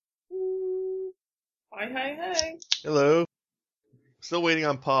Hi, hi, hi. Hello. Still waiting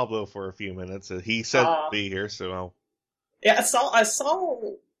on Pablo for a few minutes. He said to be here, so I'll... Yeah, I saw,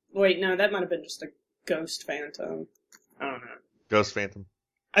 wait, no, that might have been just a ghost phantom. I don't know. Ghost Phantom.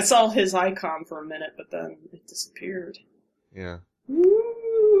 I saw his icon for a minute, but then it disappeared. Yeah.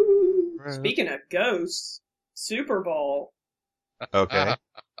 Woo! Right. Speaking of ghosts, Super Bowl. Okay.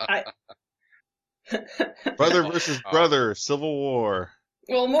 I, Brother versus brother, Civil War.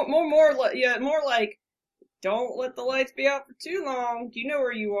 well, more like, don't let the lights be out for too long. You know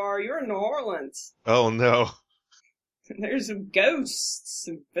where you are. You're in New Orleans. Oh no. There's some ghosts,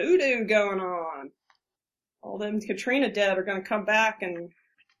 some voodoo going on. All them Katrina dead are gonna come back and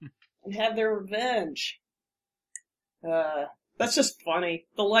have their revenge. That's just funny.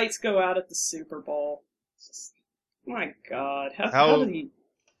 The lights go out at the Super Bowl. Just, my God, how did he?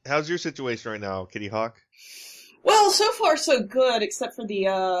 How's your situation right now, Kitty Hawk? Well, so far so good, except for the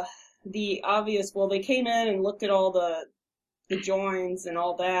obvious. Well, they came in and looked at all the joins and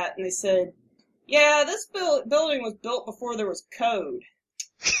all that, and they said, "Yeah, this building was built before there was code."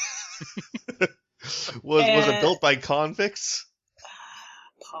 Was it built by convicts?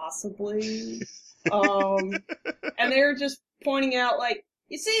 Possibly. And they're just pointing out, like,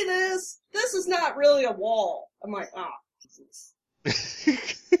 you see this? This is not really a wall. I'm like, oh, Jesus.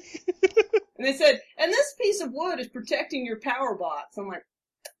 And they said, and this piece of wood is protecting your power box. I'm like,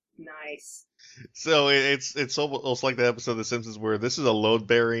 nice. So it's almost like the episode of The Simpsons where this is a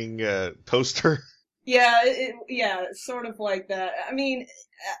load-bearing toaster. Yeah, it's sort of like that. I mean,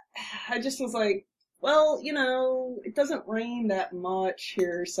 I just was like, well, it doesn't rain that much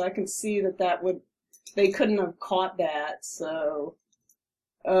here, so I can see they couldn't have caught that, so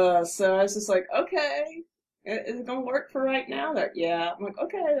I was just like, okay, is it gonna work for right now? Yeah, I'm like,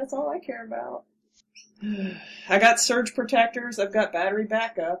 okay, that's all I care about. I got surge protectors, I've got battery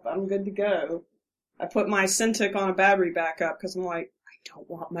backup, I'm good to go. I put my Cintiq on a battery backup because I'm like, I don't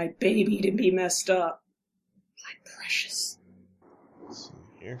want my baby to be messed up. My precious.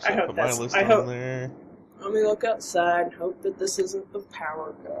 Here, so I hope put my list on there. Let me look outside and hope that this isn't the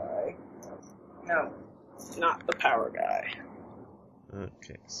power guy. No, not the power guy.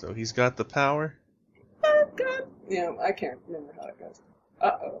 Okay, so he's got the power? Oh, God. Yeah, I can't remember how it goes.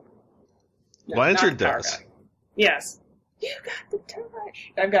 Uh-oh. No, Blanchard does. Yes. You got the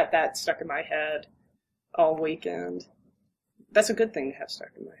touch. I've got that stuck in my head all weekend. That's a good thing to have stuck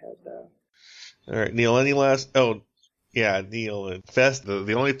in my head, though. All right, Neil, any last... Oh, yeah, Neil and Fest,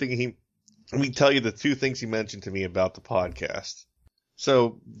 the only thing let me tell you the two things he mentioned to me about the podcast.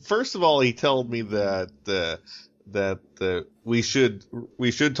 So, first of all, he told me that we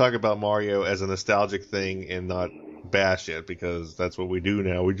should talk about Mario as a nostalgic thing and not bash it, because that's what we do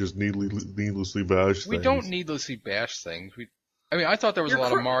now. We just needlessly bash things. We don't needlessly bash things. I thought there was a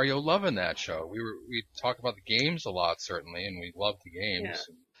lot of Mario love in that show. We talk about the games a lot, certainly, and we love the games.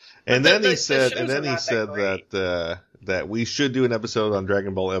 Yeah. And then he said that we should do an episode on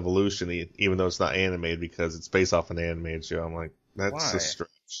Dragon Ball Evolution, even though it's not animated, because it's based off an animated show. I'm like, that's a stretch.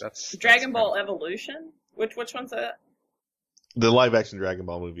 That's Dragon Ball Evolution? Which one's that? The live action Dragon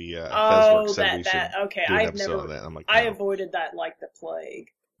Ball movie. Oh, that. Okay, I no. avoided that like the plague.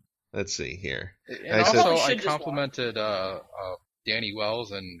 Let's see here. And I complimented Danny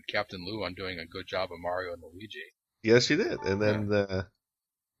Wells and Captain Lou on doing a good job of Mario and Luigi. Yes, you did. And then,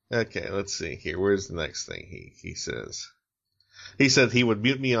 okay, let's see here. Where's the next thing he says? He said he would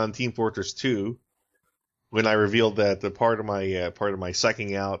mute me on Team Fortress 2 when I revealed that the part of my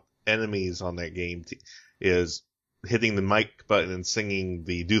psyching out enemies on that game is hitting the mic button and singing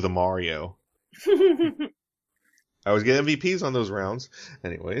Do the Mario. I was getting MVPs on those rounds.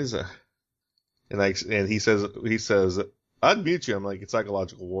 Anyways, and he says, I'd mute you. I'm like, it's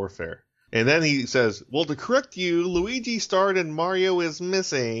psychological warfare. And then he says, well, to correct you, Luigi starred and Mario is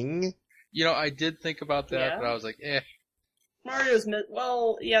missing. I did think about that, but I was like, eh. Mario's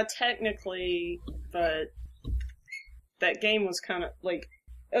well, yeah, technically, but that game was kind of like,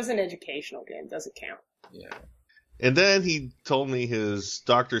 it was an educational game, doesn't count. Yeah. And then he told me his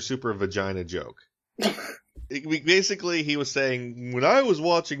Dr. Super Vagina joke. Basically, he was saying, when I was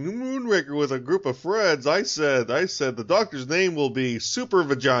watching Moonraker with a group of friends, I said the doctor's name will be Super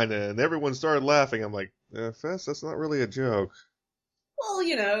Vagina, and everyone started laughing. I'm like, Fess, that's not really a joke. Well,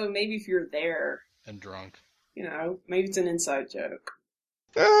 maybe if you're there. And drunk. Maybe it's an inside joke.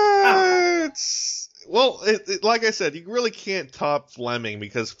 Like I said, you really can't top Fleming,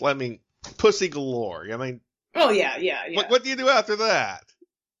 because Fleming, pussy galore. I mean... Oh, yeah. What do you do after that?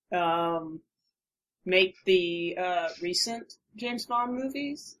 Make the recent James Bond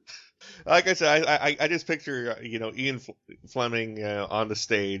movies. Like I said, I just picture Ian Fleming on the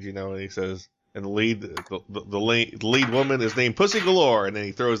stage, and he says, And the lead woman is named Pussy Galore, and then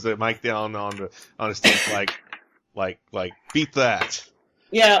he throws the mic down on his stage like beat that.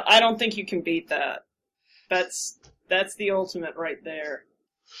 Yeah, I don't think you can beat that. That's the ultimate right there.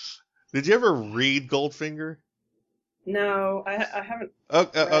 Did you ever read Goldfinger? No, I haven't.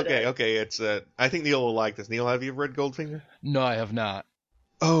 Okay. It's I think Neil will like this. Neil, have you ever read Goldfinger? No, I have not.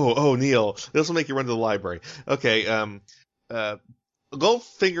 Oh, Neil, this will make you run to the library. Okay,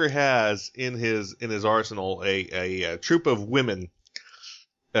 Goldfinger has in his arsenal a troupe of women,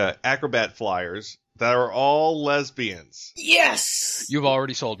 acrobat flyers that are all lesbians. Yes! You've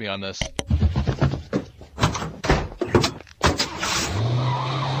already sold me on this.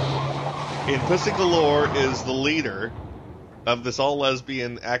 And Pussy Galore is the leader of this all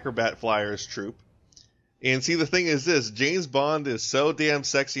lesbian acrobat flyers troupe. And see, the thing is this, James Bond is so damn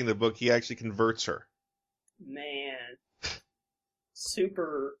sexy in the book, he actually converts her. Man.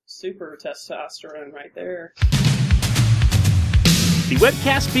 Super testosterone right there. The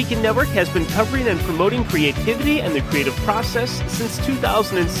Webcast Beacon Network has been covering and promoting creativity and the creative process since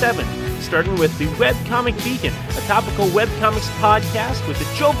 2007, starting with the Webcomic Beacon, a topical webcomics podcast with a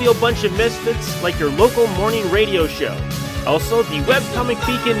jovial bunch of misfits like your local morning radio show. Also, the Webcomic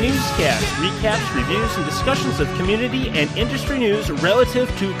Beacon newscast, recaps, reviews, and discussions of community and industry news relative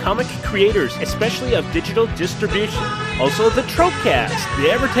to comic creators, especially of digital distribution. Also, the Tropecast, the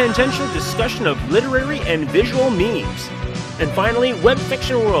ever-tangential discussion of literary and visual memes. And finally, Web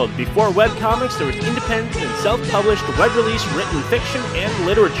Fiction World. Before webcomics, there was independent and self-published web-release written fiction and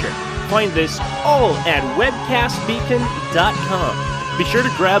literature. Find this all at webcastbeacon.com. Be sure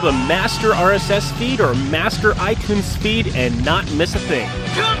to grab a master RSS feed or master iTunes feed and not miss a thing.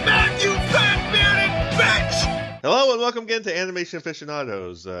 Come back, you fat-bearded bitch! Hello and welcome again to Animation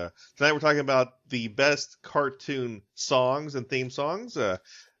Aficionados. Tonight we're talking about the best cartoon songs and theme songs.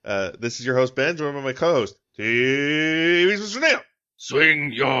 This is your host Ben, joined by my co-host, Mr. Neil.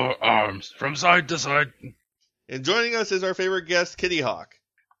 Swing your arms from side to side. And joining us is our favorite guest, Kitty Hawk.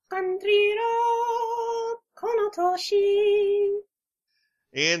 Andriro Konotoshi.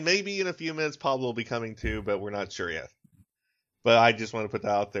 And maybe in a few minutes Pablo will be coming too, but we're not sure yet. But I just want to put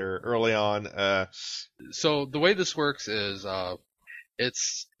that out there early on. So the way this works is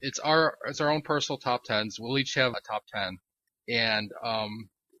it's our own personal top 10s. We'll each have a top 10. And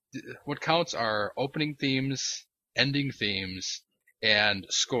what counts are opening themes, ending themes, and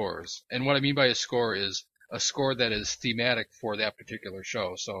scores. And what I mean by a score is a score that is thematic for that particular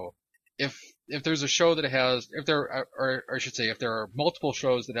show. So if there's a show that has, if there are multiple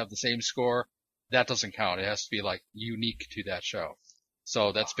shows that have the same score, that doesn't count. It has to be like unique to that show.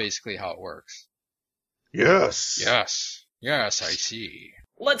 So that's basically how it works. Yes, I see.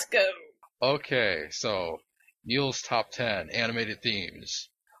 Let's go. Okay, so Neil's top 10 animated themes.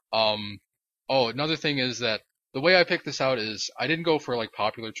 Another thing is that the way I picked this out is I didn't go for like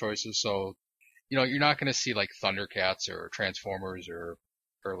popular choices. So, you're not going to see like Thundercats or Transformers or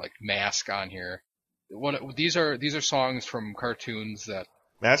like Mask on here. These are songs from cartoons that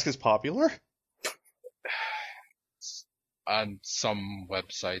Mask is popular on some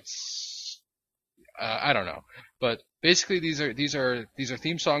websites. I don't know, but basically these are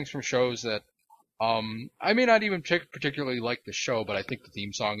theme songs from shows that I may not even particularly like the show, but I think the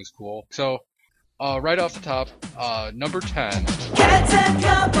theme song is cool. So right off the top, number 10. Cats and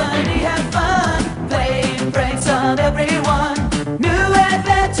company have fun, playing pranks on everyone. New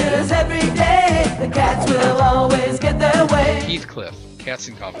adventures every day, the cats will always get their way. Heathcliff, Cats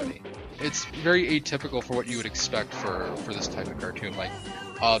and Company. It's very atypical for what you would expect for this type of cartoon. Like,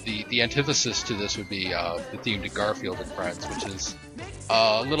 the antithesis to this would be the theme to Garfield and Friends, which is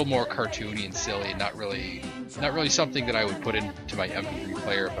a little more cartoony and silly, not really something that I would put into my MP3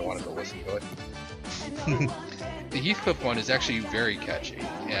 player if I wanted to listen to it. The Heathcliff one is actually very catchy,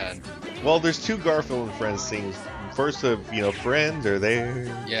 and well, there's two Garfield and Friends themes. First of Friends are there,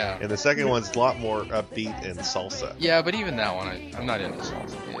 yeah, and the second one's a lot more upbeat and salsa. Yeah, but even that one, I'm not into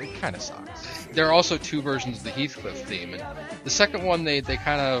salsa. It kind of sucks. There are also two versions of the Heathcliff theme, and the second one they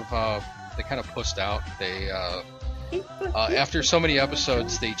kind of pussed out. They after so many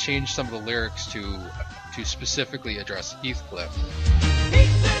episodes, they changed some of the lyrics to specifically address Heathcliff.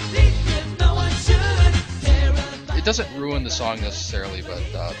 It doesn't ruin the song necessarily, but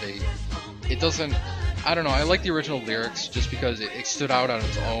it doesn't. I don't know. I like the original lyrics just because it stood out on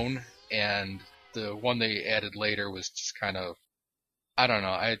its own, and the one they added later was just kind of. I don't know.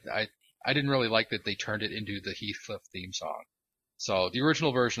 I didn't really like that they turned it into the Heathcliff theme song. So the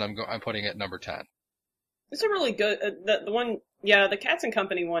original version, I'm putting at number 10. It's a really good. The one, yeah, the Cats and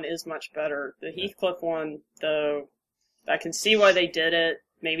Company one is much better. The Heathcliff one, though, I can see why they did it.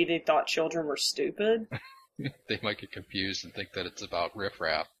 maybe they thought children were stupid. They might get confused and think that it's about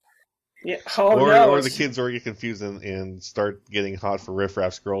riffraff. Yeah. Oh, no. Or the kids already get confused and start getting hot for Riff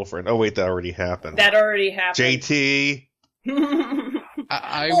Raff's girlfriend. Oh wait, that already happened. That already happened. JT.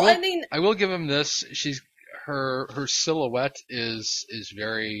 I will give him this. Her silhouette is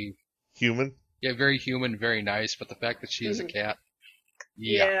very Human. Yeah, very human, very nice, but the fact that she is a cat.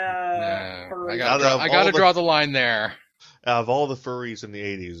 Yeah. I gotta draw the line there. Out of all the furries in the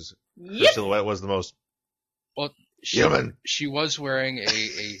 80s, the Yep. silhouette was the most Well, human. she was wearing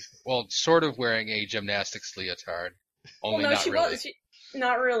sort of wearing a gymnastics leotard. Only not really.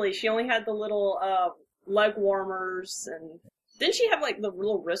 Not really. She only had the little leg warmers, and didn't she have like the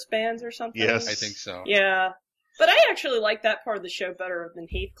little wristbands or something? Yes. I think so. Yeah. But I actually like that part of the show better than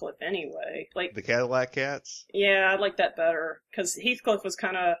Heathcliff anyway. Like, The Cadillac Cats. yeah, I like that better. Because Heathcliff was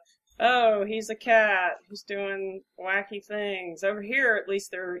kind of, oh, he's a cat. He's doing wacky things. Over here, at least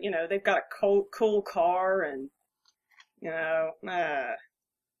they're, they've got a cool car and,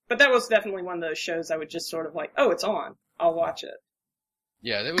 But that was definitely one of those shows I would just sort of like, oh, it's on. I'll watch it.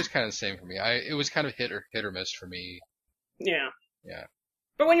 Yeah, it was kind of the same for me. It was kind of hit or miss for me. Yeah. Yeah.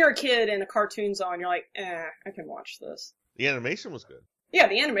 But when you're a kid and a cartoon's on, you're like, I can watch this. The animation was good. Yeah,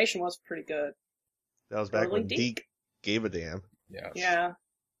 the animation was pretty good. That was back Early when Deke. Deke gave a damn. Yeah. Yeah.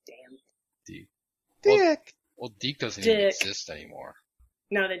 Damn. Deke. Dick. Well, Deke doesn't even Dick. exist anymore.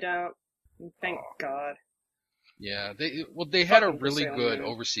 No, they don't. Thank God. Yeah, they had a Fucking really Sailor good Moon.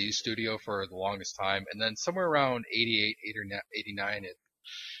 overseas studio for the longest time, and then somewhere around 88, 89, it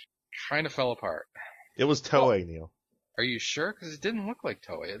kind of fell apart. It was Toei, Neil. Are you sure? Because it didn't look like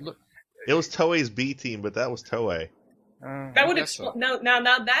Toei. It was Toei's B team, but that was Toei. That would explain. No, now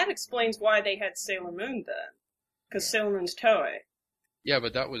that explains why they had Sailor Moon then, because Sailor Moon's Toei. Yeah,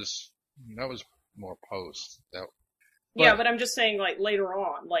 but that was more post. Yeah, but I'm just saying, like, later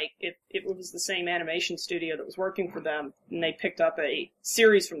on, like, if it was the same animation studio that was working for them, and they picked up a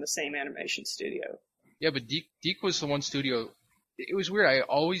series from the same animation studio. Yeah, but Deke was the one studio. It was weird. I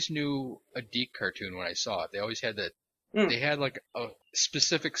always knew a Deke cartoon when I saw it. They always had that. They had like a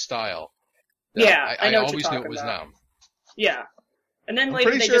specific style. Yeah, I know what always you're knew talking it was about. them. Yeah. And then I'm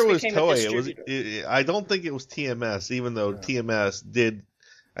later pretty they sure it just was became a Toei. distributor. I don't think it was TMS, even though TMS did.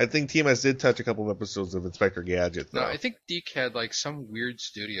 I think TMS did touch a couple of episodes of Inspector Gadget, though. No, I think Deke had like some weird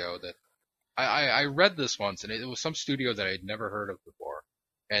studio that I read this once, and it was some studio that I had never heard of before,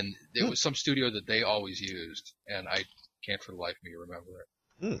 and it was some studio that they always used, and I can't for the life of me remember it.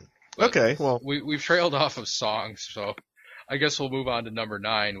 But Okay, well, we've trailed off of songs, so I guess we'll move on to number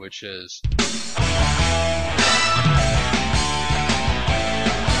 9, which is.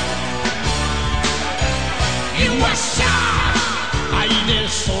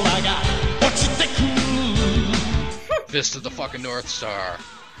 Fist of the fucking North Star.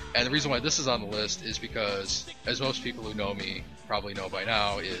 And the reason why this is on the list is because, as most people who know me probably know by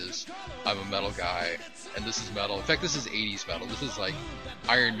now, is I'm a metal guy, and this is metal. In fact, this is 80s metal. This is like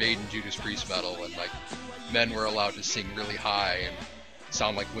Iron Maiden, Judas Priest metal, and like men were allowed to sing really high and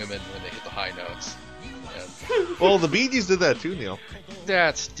sound like women when they hit the high notes. And well, the Bee Gees did that too, Neil.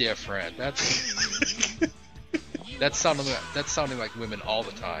 that's different. That's sounding like women all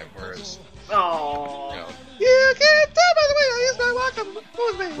the time, whereas Aww. you know, You can't tell by the way I use my walk.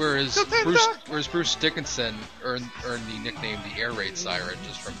 Who's me? Whereas Bruce Dickinson earned the nickname the Air Raid Siren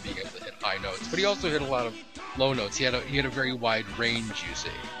just from being able to hit high notes, but he also hit a lot of low notes. He had a very wide range, you see.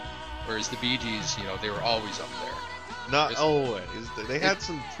 Whereas the Bee Gees, they were always up there. Not always. They had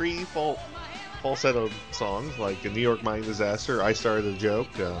some falsetto songs like New York Mining Disaster, I Started a Joke.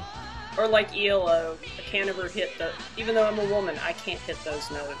 Or like ELO, I can't ever hit even though I'm a woman, I can't hit those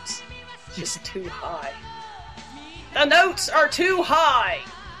notes. It's just too high. The notes are too high!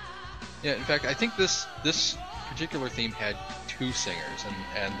 Yeah, in fact, I think this particular theme had 2 singers,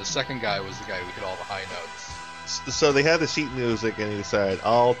 and the second guy was the guy who hit all the high notes. So they had the sheet music, and he decided,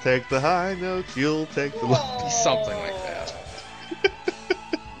 I'll take the high notes, you'll take the low. Something like that.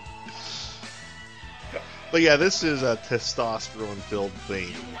 But yeah, this is a testosterone-filled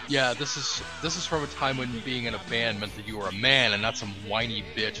theme. Yeah, this is from a time when being in a band meant that you were a man and not some whiny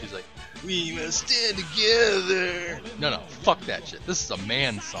bitch who's like, we must stand together. No, fuck that shit. This is a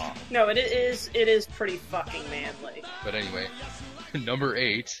man song. No, it is pretty fucking manly. But anyway, number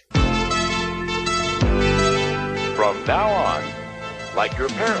 8. From now on, like your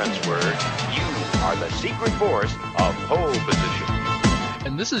parents were, you are the secret force of pole position.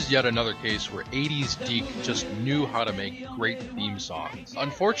 And this is yet another case where 80s Deke just knew how to make great theme songs.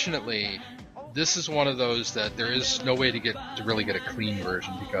 Unfortunately, this is one of those that there is no way to really get a clean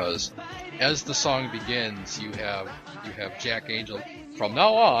version, because as the song begins, you have Jack Angel From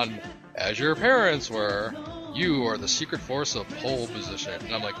now on, as your parents were, you are the secret force of pole position.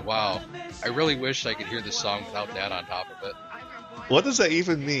 And I'm like, wow, I really wish I could hear this song without that on top of it. What does that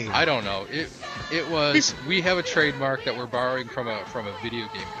even mean? I don't know. It was, we have a trademark that we're borrowing from a video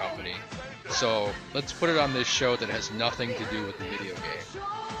game company. So let's put it on this show that has nothing to do with the video game.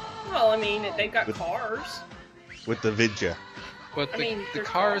 Well, I mean, they've got cars. With the Vidya. But I mean, the they're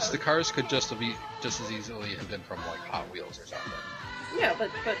cars cars. could just as easily have been from like Hot Wheels or something. Yeah,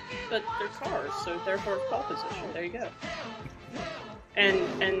 but they're cars, so therefore pole position. There you go.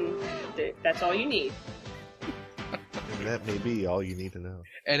 And that's all you need. And that may be all you need to know.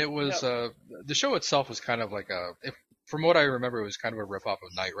 And it was the show itself was kind of like from what I remember, it was kind of a rip-off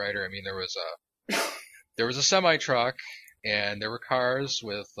of Knight Rider. I mean, there was a semi-truck, and there were cars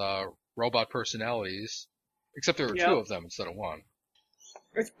with robot personalities, except there were two of them instead of one.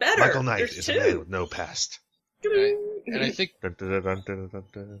 It's better. Michael Knight There's is two. a man with no past. And I think Dun, dun, dun, dun, dun, dun,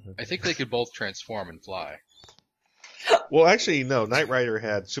 dun. I think they could both transform and fly. Well, actually, no. Knight Rider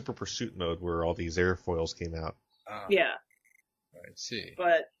had Super Pursuit mode where all these airfoils came out. Yeah, I see.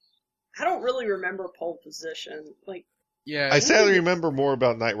 but I don't really remember pole position. Like, Yeah, I sadly remember more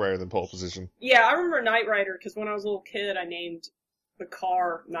about Knight Rider than Pole Position. yeah, I remember Knight Rider because when I was a little kid, I named the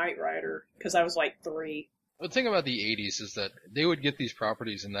car Knight Rider because I was like 3. the thing about the 80s is that they would get these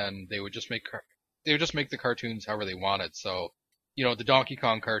properties and then they would just make the cartoons however they wanted. So, you know, the Donkey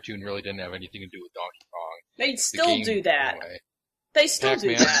Kong cartoon really didn't have anything to do with Donkey Kong. They'd The still game, do that. anyway. They still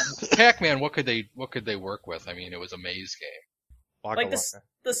do Pac-Man, that. Pac-Man, what could they work with? I mean, it was a maze game. Waka Like waka.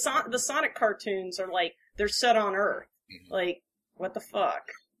 the Sonic cartoons are like they're set on Earth. Mhm. Like, what the fuck?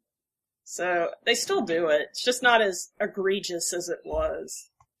 So they still do it. It's just not as egregious as it was.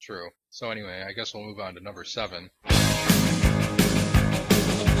 True. So anyway, I guess we'll move on to number 7.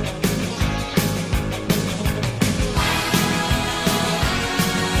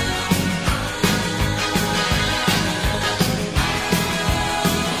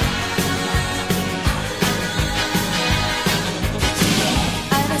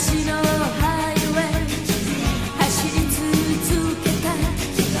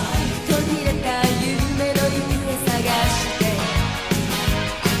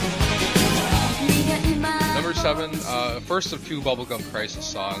 Number 7, first of 2 Bubblegum Crisis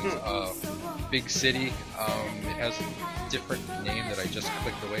songs. Big City. It has a different name that I just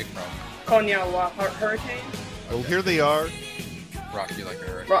clicked away from. Konyawa Hurricane? Well, here they are. Rock You Like a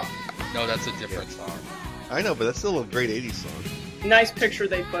Hurricane. Rock. No, that's a different song. I know, but that's still a great 80s song. Nice picture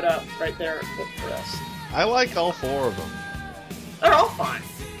they put up right there for us. I like all 4 of them. They're all fine.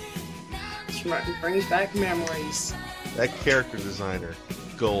 It brings back memories. That character designer,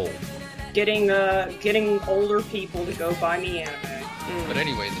 gold. Getting older people to go buy me anime. But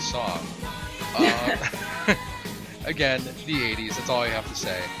anyway, the song. Again, the 80s, that's all I have to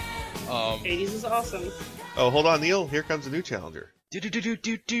say. 80s is awesome. Oh, hold on, Neil. Here comes a new challenger.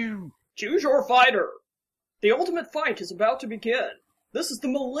 Do. Choose your fighter. The ultimate fight is about to begin. This is the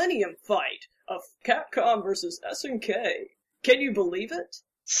Millennium Fight of Capcom versus SNK. Can you believe it?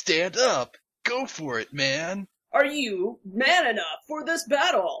 Stand up. Go for it, man. Are you man enough for this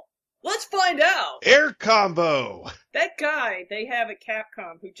battle? Let's find out. Air combo! That guy they have at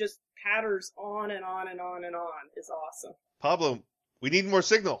Capcom who just patters on and on and on and on is awesome. Pablo, we need more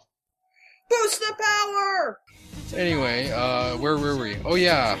signal. Boost the power! Anyway, where were we? Oh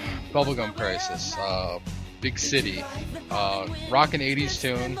yeah, Bubblegum Crisis. Big City. Rockin' 80s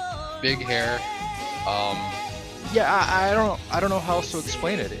tune. Big hair. Yeah, I don't know how else to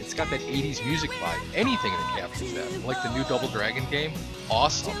explain it. It's got that 80s music vibe. Anything that captures that. Like the new Double Dragon game.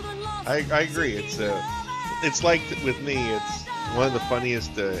 Awesome. I agree. It's like with me. It's one of the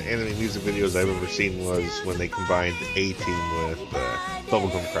funniest anime music videos I've ever seen was when they combined A-Team with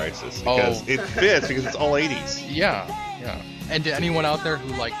Bubblegum Crisis because it fits because it's all 80s. Yeah. And to anyone out there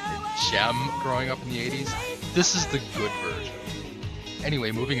who liked Gem growing up in the 80s, this is the good version.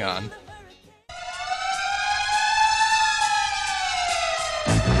 Anyway, moving on.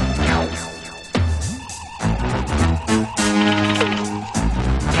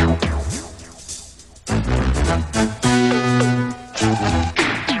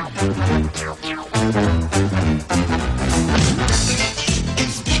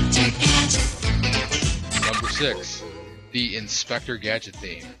 Number 6, the Inspector Gadget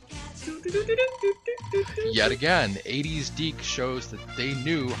theme. Yet again, 80s Deke shows that they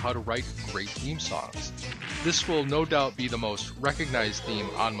knew how to write great theme songs. This will no doubt be the most recognized theme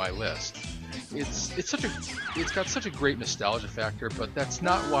on my list. It's got such a great nostalgia factor, but that's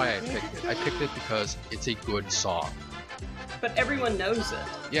not why I picked it. I picked it because it's a good song. But everyone knows it.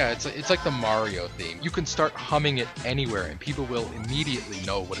 Yeah, it's like the Mario theme. You can start humming it anywhere, and people will immediately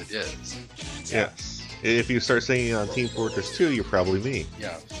know what it is. Yes. If you start singing on Team Fortress 2, you're probably me.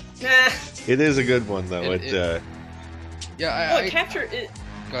 Yeah. Nah. It is a good one, though. Yeah, capture it.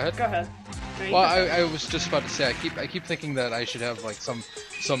 Go ahead. Go ahead. No, you Well, go ahead. I was just about to say, I keep thinking that I should have like some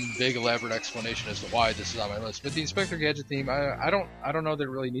big elaborate explanation as to why this is on my list. But the Inspector Gadget theme, I don't know that it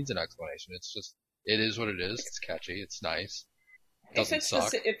really needs an explanation. It's just, it is what it is. It's catchy. It's nice. It doesn't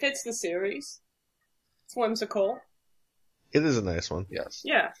suck. It fits the series. It's whimsical. It is a nice one. Yes.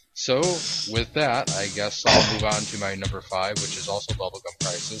 Yeah. So with that, I guess I'll move on to my number 5, which is also Bubblegum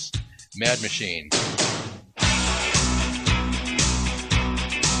Crisis, Mad Machine.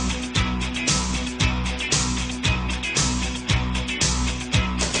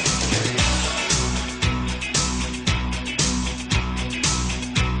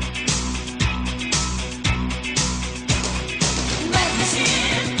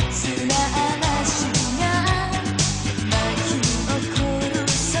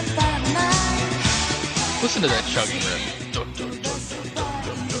 Listen to that chugging riff. Dun, dun, dun, dun,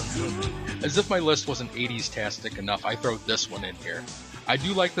 dun, dun, dun. As if my list wasn't 80s-tastic enough, I throw this one in here. I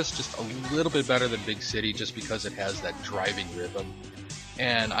do like this just a little bit better than Big City just because it has that driving rhythm.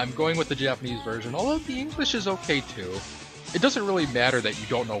 And I'm going with the Japanese version, although the English is okay too. It doesn't really matter that you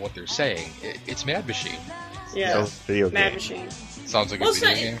don't know what they're saying. It's Mad Machine. Yeah. Video Mad game. Machine. Sounds like Well, a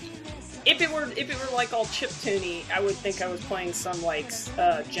video game. If it were like all chiptune-y, I would think I was playing some like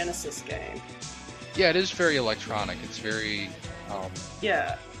Genesis game. Yeah, it is very electronic. It's very,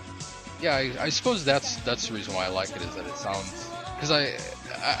 Yeah. yeah. I suppose that's the reason why I like it, is that it sounds, because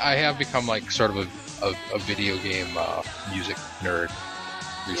I have become like sort of a video game music nerd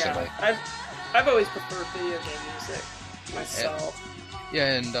recently. Yeah. I've always preferred video game music myself.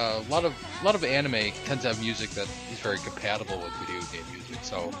 Yeah, and a lot of anime tends to have music that is very compatible with video game music.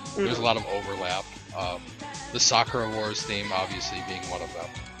 So there's a lot of overlap. The Sakura Wars theme, obviously, being one of them.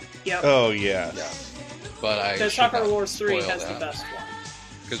 Yep. Oh, yes. Yeah. But I Because should Sakura not Wars 3 spoil has that, the best one.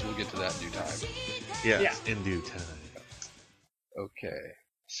 because we'll get to that in due time. Yes, in due time. Okay,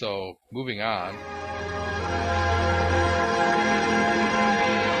 so moving on.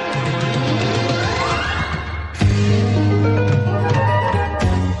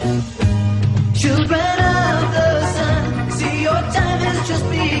 Children of the sun, see your time has just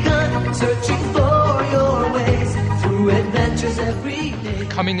begun. Searching for your ways through adventures every day.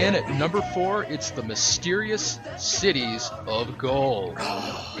 Coming in at number 4, it's The Mysterious Cities of Gold,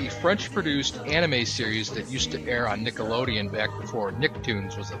 a French-produced anime series that used to air on Nickelodeon back before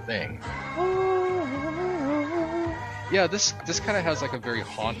Nicktoons was a thing. Yeah, this kind of has like a very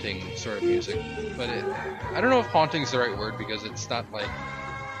haunting sort of music, but I don't know if haunting is the right word, because it's not like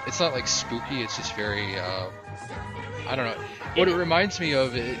spooky. It's just very I don't know. What it reminds me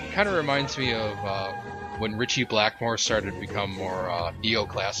of, it kind of reminds me of when Richie Blackmore started to become more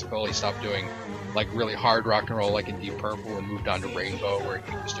neoclassical. He stopped doing like really hard rock and roll like in Deep Purple and moved on to Rainbow, where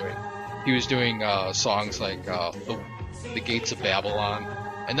he was doing songs like the Gates of Babylon,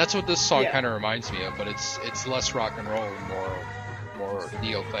 and that's what this song kind of reminds me of. But it's less rock and roll and more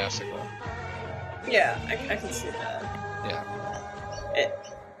neoclassical. Yeah, I can see that. Yeah.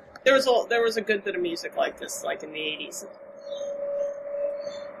 There was a good bit of music like this, like in the 80s.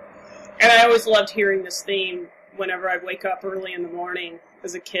 And I always loved hearing this theme whenever I'd wake up early in the morning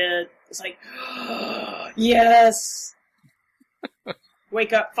as a kid. It's like, yes!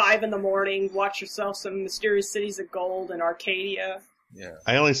 Wake up 5 in the morning, watch yourself some Mysterious Cities of Gold in Arcadia. Yeah.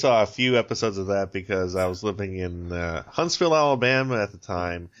 I only saw a few episodes of that because I was living in Huntsville, Alabama at the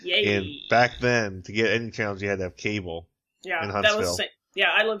time. Yay! And back then, to get any channels, you had to have cable. Yeah, in that Huntsville. was yeah.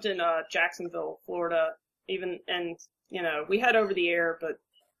 I lived in Jacksonville, Florida, and we had over the air, but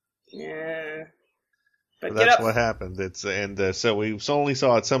yeah. But That's what happened. So we only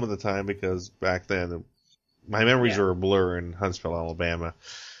saw it some of the time because back then my memories were a blur in Huntsville, Alabama.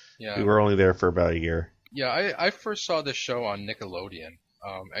 Yeah. We were only there for about a year. Yeah, I first saw this show on Nickelodeon.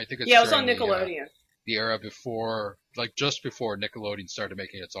 I think it's it was on during Nickelodeon. The era before, like just before Nickelodeon started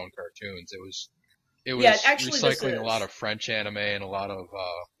making its own cartoons. It was actually, recycling a lot of French anime and a lot of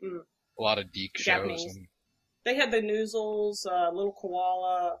Deke Japanese shows. And, they had the Noozles, Little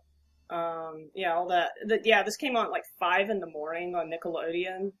Koala, all that. This came on at like 5 in the morning on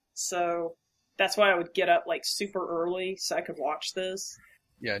Nickelodeon, so that's why I would get up like super early so I could watch this.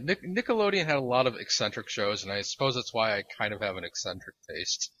 yeah, Nickelodeon had a lot of eccentric shows, and I suppose that's why I kind of have an eccentric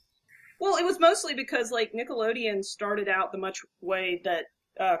taste. Well, it was mostly because like Nickelodeon started out the much way that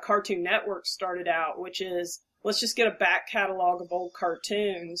Cartoon Network started out, which is let's just get a back catalog of old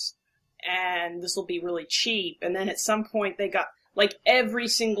cartoons and this will be really cheap. And then at some point they got, like, every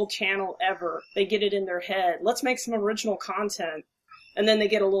single channel ever, they get it in their head, let's make some original content. And then they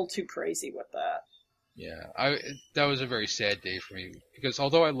get a little too crazy with that. Yeah, that was a very sad day for me, because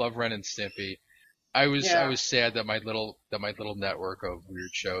although I love Ren and Stimpy, I was sad that my little network of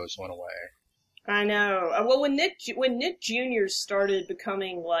weird shows went away. I know. Well, when Nick Jr. started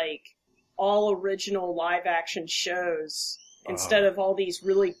becoming, like, all original live action shows instead of all these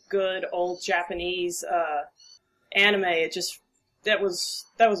really good old Japanese anime, that was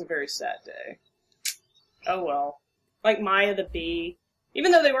a very sad day. Oh well. Like Maya the Bee.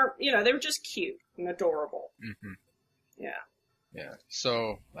 Even though they weren't, they were just cute and adorable. Mm-hmm. Yeah. Yeah.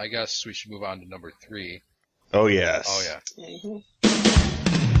 So I guess we should move on to number 3. Oh yes. Oh yeah. Mm-hmm.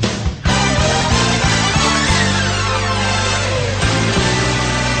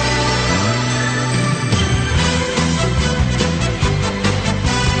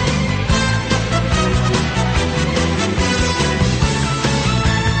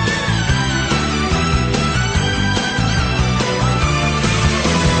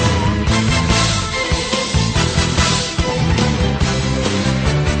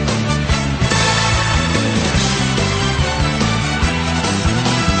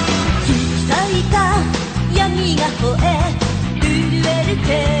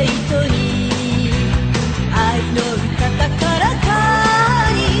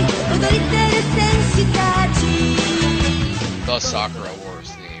 The Sakura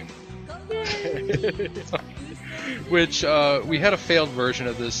Wars theme. Which, we had a failed version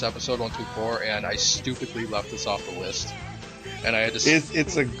of this episode 124, and I stupidly left this off the list. And I had to...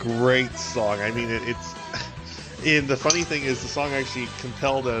 It's a great song. I mean, it's... And the funny thing is, the song actually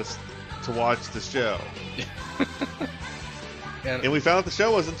compelled us to watch the show. and we found out the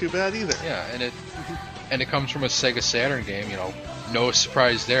show wasn't too bad either. Yeah, and it comes from a Sega Saturn game, no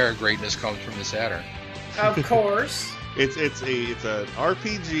surprise there, greatness comes from the Saturn. Of course. It's an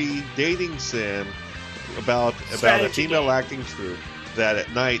RPG dating sim about a female acting troupe that at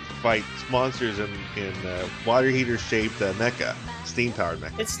night fights monsters in water heater shaped mecha, steam powered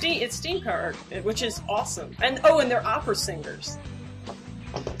mecha. It's steam powered, which is awesome. And they're opera singers.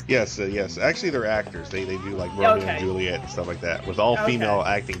 Yes. Actually, they're actors. They do like Romeo and Juliet and stuff like that with all female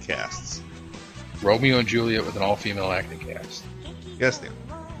acting casts. Romeo and Juliet with an all female acting cast. Yes, Neil.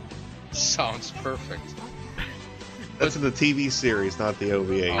 Sounds perfect. That's in the TV series, not the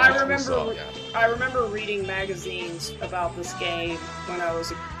OVA. I remember reading magazines about this game when I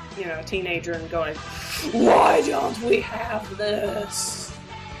was a teenager and going, why don't we have this?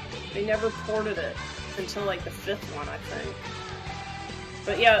 They never ported it until like the 5th one, I think.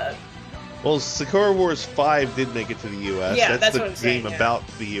 But yeah. Well, Sakura Wars 5 did make it to the U.S. Yeah, that's the what I'm saying, game about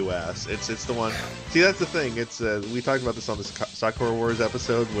the U.S. It's the one. See, that's the thing. It's we talked about this on the Sakura Wars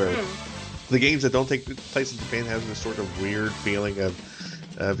episode where the games that don't take place in Japan have this sort of weird feeling of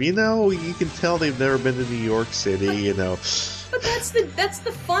you can tell they've never been to New York City, But that's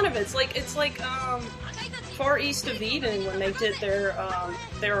the fun of it. It's like Far East of Eden when they did their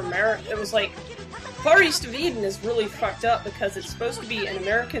American. It was like Far East of Eden is really fucked up because it's supposed to be an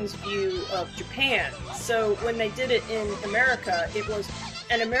American's view of Japan. So when they did it in America, it was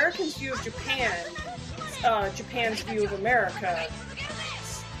an American's view of Japan, Japan's view of America,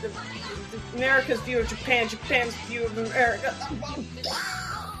 America's view of Japan, Japan's view of America.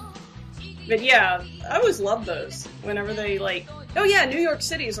 But yeah, I always loved those. Whenever they New York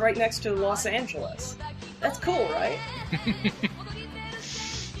City is right next to Los Angeles. That's cool, right?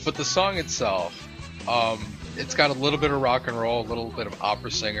 But the song itself, it's got a little bit of rock and roll, a little bit of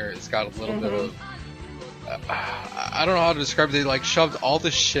opera singer. It's got a little bit of I don't know how to describe it. They shoved all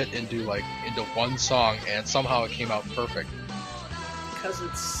this shit into one song, and somehow it came out perfect. Because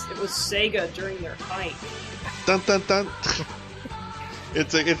it was Sega during their height. Dun dun dun.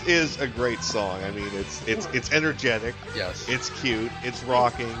 It is a great song. I mean, it's energetic. Yes. It's cute. It's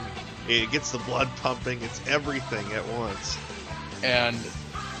rocking. It gets the blood pumping. It's everything at once. And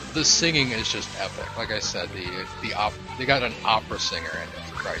the singing is just epic. Like I said, they got an opera singer in it,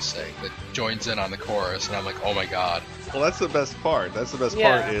 for Christ's sake, that joins in on the chorus, and I'm like, oh my god. Well, that's the best part. That's the best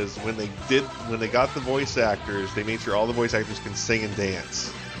part is when they got the voice actors, they made sure all the voice actors can sing and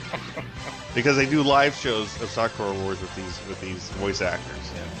dance. Because they do live shows of Sakura Wars with these voice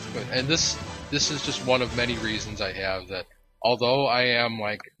actors. Yeah. And this is just one of many reasons I have that, although I am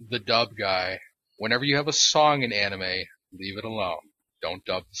the dub guy, whenever you have a song in anime, leave it alone. Don't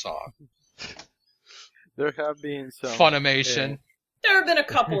dub the song. There have been some Funimation. There have been a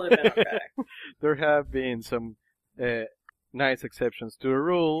couple that have been okay. There have been some nice exceptions to the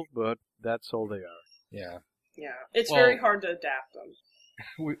rule, but that's all they are. Yeah. Yeah, it's very hard to adapt them.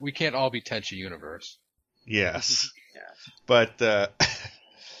 we can't all be Tenchi Universe. Yes. Yeah. But,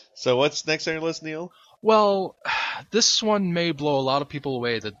 so what's next on your list, Neil? Well, this one may blow a lot of people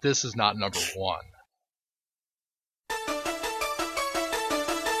away that this is not number one.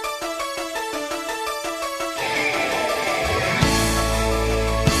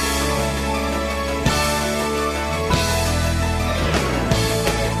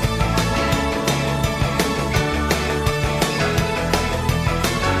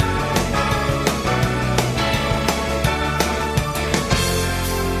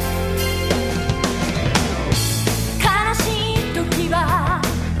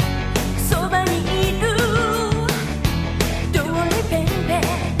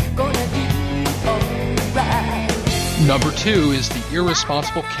 Number 2 is the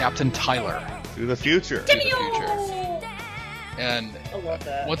irresponsible Captain Tyler. To the future. To the future. And I love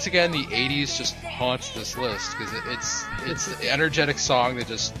that. once again, the 80s just haunts this list because it's an energetic song that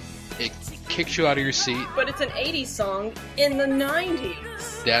just it kicks you out of your seat. But it's an 80s song in the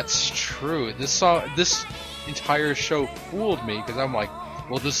 90s. That's true. This entire show fooled me because I'm like,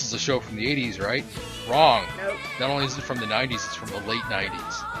 well, this is a show from the 80s, right? Wrong. Nope. Not only is it from the 90s, it's from the late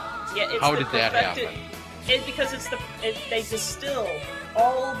 90s. Yeah, it's How the did that perfected- happen? Because they distill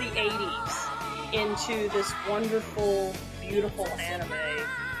all the 80s into this wonderful, beautiful anime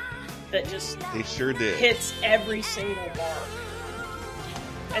that just They sure did. hits every single mark.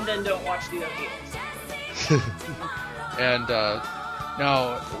 And then don't watch the OVAs. And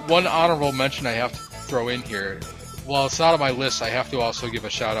now, one honorable mention I have to throw in here. While it's not on my list, I have to also give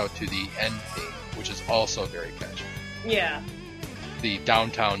a shout out to the end theme, which is also very catchy. Yeah. The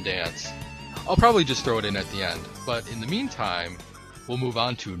Downtown Dance. I'll probably just throw it in at the end. But in the meantime, we'll move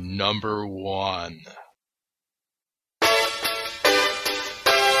on to number 1.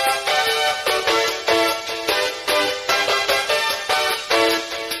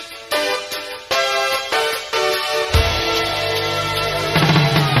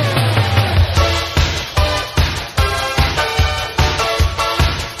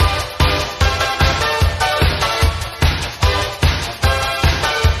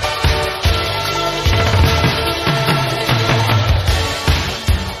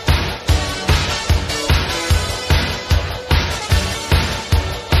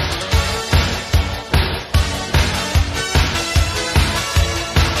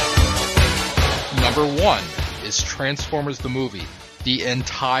 Number 1 is Transformers the movie. The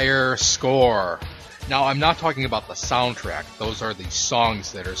entire score. Now, I'm not talking about the soundtrack. Those are the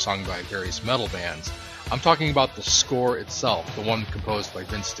songs that are sung by various metal bands. I'm talking about the score itself, the one composed by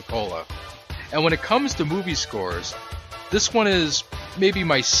Vince DiCola. And when it comes to movie scores, this one is maybe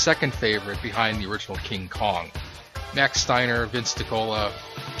my second favorite behind the original King Kong. Max Steiner, Vince DiCola,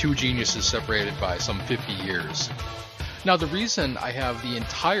 two geniuses separated by some 50 years. Now, the reason I have the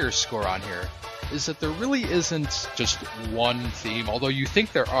entire score on here is that there really isn't just one theme, although you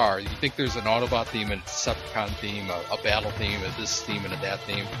think there are. You think there's an Autobot theme and a Decepticon theme, a battle theme, a this theme and a that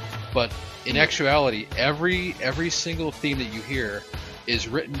theme. But in actuality, every single theme that you hear is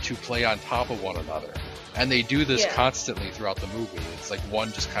written to play on top of one another. And they do this constantly throughout the movie. It's like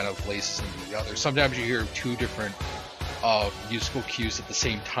one just kind of laces into the other. Sometimes you hear two different musical cues at the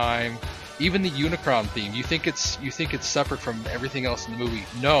same time. Even the Unicron theme, you think it's separate from everything else in the movie.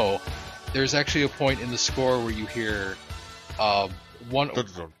 No. There's actually a point in the score where you hear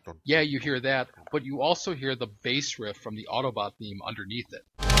you hear that, but you also hear the bass riff from the Autobot theme underneath it.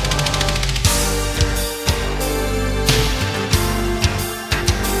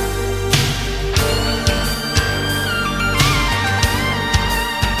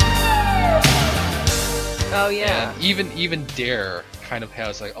 Oh yeah. And even Dare kind of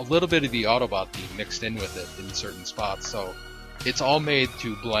has like a little bit of the Autobot theme mixed in with it in certain spots, so it's all made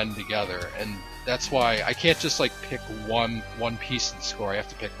to blend together, and that's why I can't just like pick one piece of the score. I have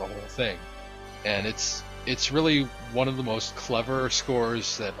to pick the whole thing, and it's really one of the most clever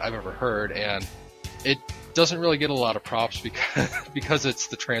scores that I've ever heard, and it doesn't really get a lot of props because it's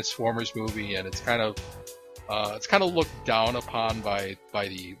the Transformers movie, and it's kind of looked down upon by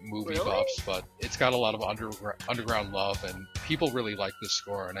the movie buffs, but it's got a lot of underground love, and people really like this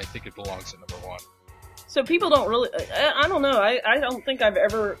score, and I think it belongs at number 1. So people don't really, I don't know, I don't think I've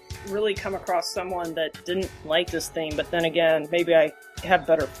ever really come across someone that didn't like this theme, but then again, maybe I have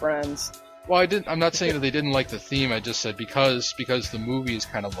better friends. Well, I'm not saying that they didn't like the theme, I just said because the movie is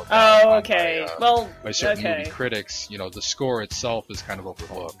kind of looked down upon by certain movie critics, the score itself is kind of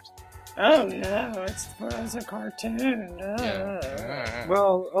overlooked. Oh no, it's a cartoon. Yeah.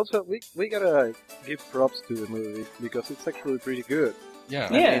 Well, also, we gotta give props to the movie, because it's actually pretty good. Yeah.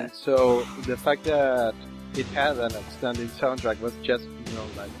 I mean, so the fact that it had an outstanding soundtrack was just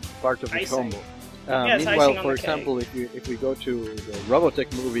like part of the Icing. combo. Yeah, it's Meanwhile, icing on for the cake. example, if we go to the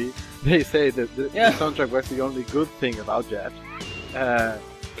Robotech movie, they say that the Yeah. soundtrack was the only good thing about that,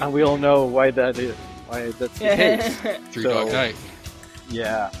 and we all know why that is, why that's the case. Three So- Dog Night.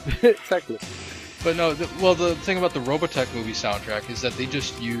 Yeah, exactly. But no, the thing about the Robotech movie soundtrack is that they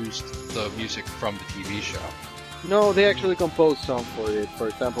just used the music from the TV show. No, they actually composed songs for it. For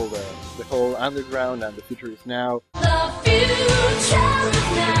example, the whole Underground and The Future Is Now. The future is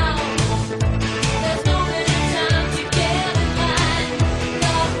now. There's no better time to get in line.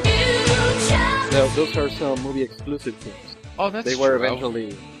 The future. Those are some movie exclusive things. Oh, that's They were true.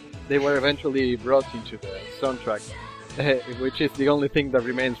 eventually brought into the soundtrack, which is the only thing that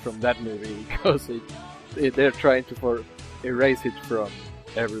remains from that movie because they're trying to erase it from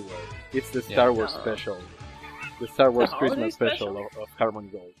everywhere. It's the Star Wars special, the Star Wars The Christmas holiday special special? of Harmony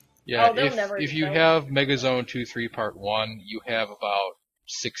Gold. Yeah, Oh, they'll never if you know. have Megazone 2-3 Part 1, you have about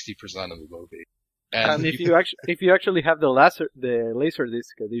 60% of the movie. And if you actually have the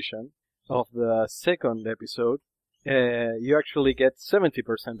Laserdisc edition of the second episode, you actually get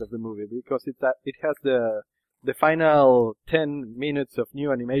 70% of the movie because it has the final 10 minutes of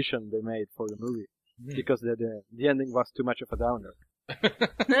new animation they made for the movie because the ending was too much of a downer.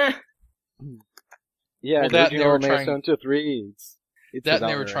 Yeah, Well, that they were trying- Megazone 2-3, it's a that and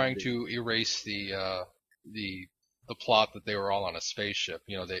they were downer trying ending. to erase the plot that they were all on a spaceship.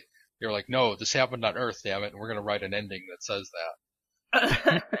 You know, they were like, no, this happened on Earth, damn it, and we're gonna write an ending that says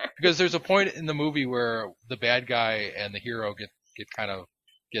that. Because there's a point in the movie where the bad guy and the hero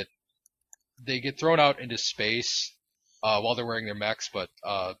get thrown out into space while they're wearing their mechs, but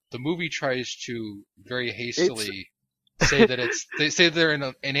the movie tries to very hastily say that they say they're in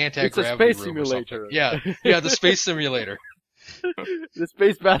an anti-gravity It's a space room or something. simulator. Yeah, the space simulator. The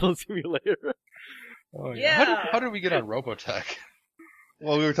space battle simulator. Oh, Yeah. How did we get on Robotech?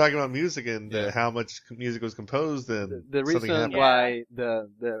 Well, we were talking about music and Yeah. how much music was composed and The something reason happened. why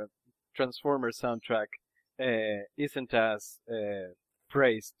the Transformers soundtrack isn't as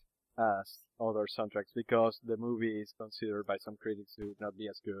praised as other soundtracks because the movie is considered by some critics to not be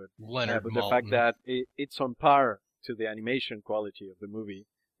as good. Leonard But Maltin. the fact that it's on par to the animation quality of the movie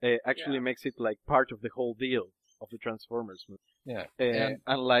actually makes it like part of the whole deal of the Transformers movie. Yeah, and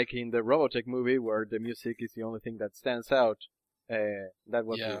Unlike in the Robotech movie where the music is the only thing that stands out, that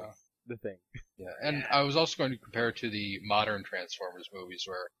was yeah, the thing. yeah, and I was also going to compare it to the modern Transformers movies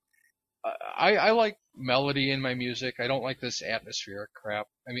where I like melody in my music. I don't like this atmospheric crap.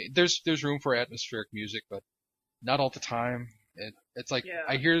 I mean, there's room for atmospheric music, but not all the time. It's like Yeah.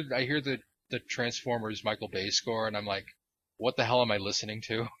 I hear the Transformers Michael Bay score, and I'm like, what the hell am I listening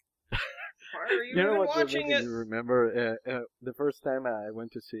to? Are you You know really what watching made it? me remember the first time I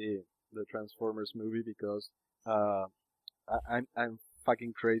went to see the Transformers movie because I'm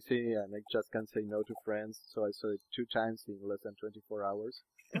fucking crazy and I just can't say no to friends, so I saw it 2 times in less than 24 hours.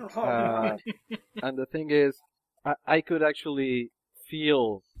 Oh, God. And the thing is, I could actually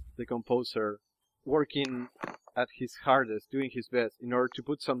feel the composer working at his hardest, doing his best in order to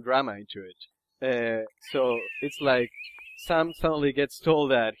put some drama into it. So it's like Sam suddenly gets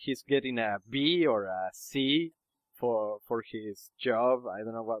told that he's getting a B or a C for his job. I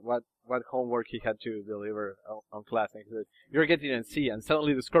don't know what homework he had to deliver on class. And he said, "You're getting a C," and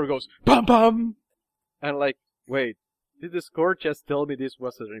suddenly the score goes bum bum, and like, wait, did the score just tell me this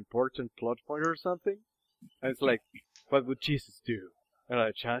was an important plot point or something? And it's like, what would Jesus do? And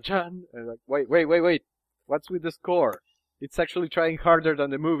like, chan chan, and like, wait, what's with the score? It's actually trying harder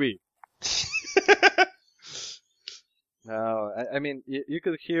than the movie. No, I mean, you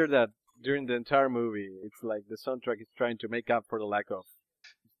could hear that during the entire movie. It's like the soundtrack is trying to make up for the lack of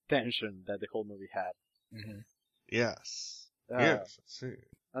tension that the whole movie had. Mm-hmm. Yes. Uh, Yes. I see.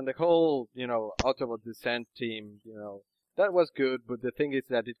 And the whole, Autobot Descent team, that was good, but the thing is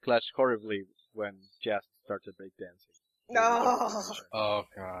that it clashed horribly when Jazz started breakdancing. No. Oh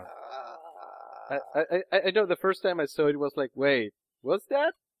god. I know the first time I saw it was like, wait, what's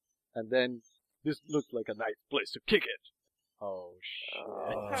that? And then, this looks like a nice place to kick it. Oh,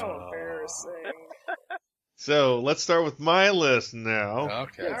 shit. How embarrassing. So let's start with my list now.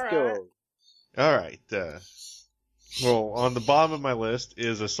 Okay. Let's Alright. go. All right. Well, on the bottom of my list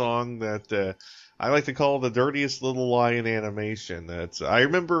is a song that I like to call the dirtiest little lie in animation. I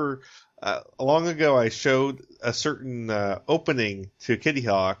remember long ago I showed a certain opening to Kitty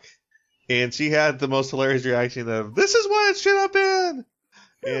Hawk, and she had the most hilarious reaction of, "This is what it should have been!"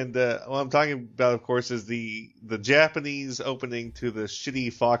 And what I'm talking about, of course, is the Japanese opening to the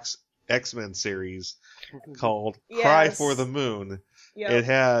shitty Fox X-Men series called Cry Yes. for the Moon. Yep. It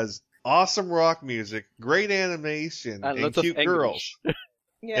has awesome rock music, great animation, And and lots of cute English. girls.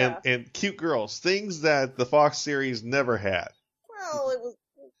 Yeah. And cute girls. Things that the Fox series never had. Well, it was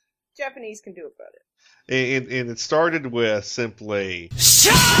Japanese can do it better. And it started with simply...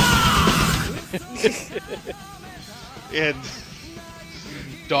 and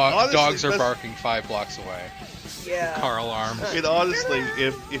honestly, Dogs are that's- barking 5 blocks away. Yeah. Car alarm. And honestly,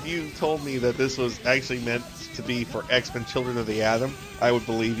 if you told me that this was actually meant to be for X-Men Children of the Atom, I would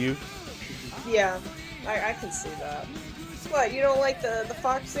believe you. Yeah. I can see that. What, you don't like the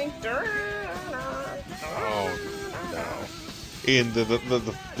Fox thing? Oh, no. And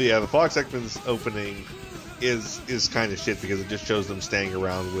the Fox X-Men's opening is kind of shit because it just shows them standing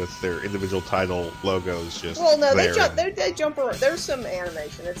around with their individual title logos just Well, no, there. they jump around. There's some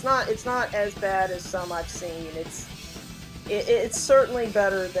animation. It's not as bad as some I've seen. It's certainly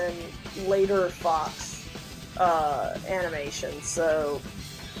better than later Fox animation. So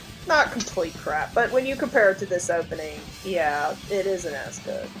not complete crap, but when you compare it to this opening, yeah, it isn't as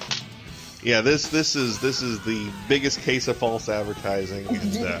good. Yeah, this is the biggest case of false advertising.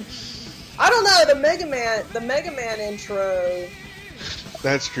 And, I don't know, the Mega Man intro.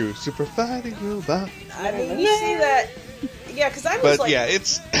 that's true. Super fighting robot. I mean, you see that? Yeah, because I was But like, yeah,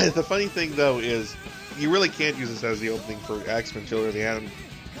 it's the funny thing though is you really can't use this as the opening for X-Men Children of the Atom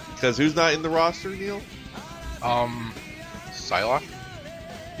because who's not in the roster, Neil? Psylocke?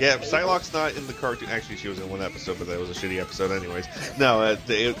 Yeah, Psylocke's not in the cartoon. Actually, she was in one episode, but that was a shitty episode anyways. No,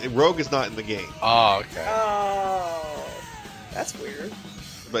 Rogue is not in the game. Oh, okay. oh, that's weird.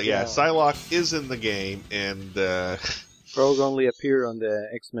 But yeah, Yeah. Psylocke is in the game, and Rogue only appeared on the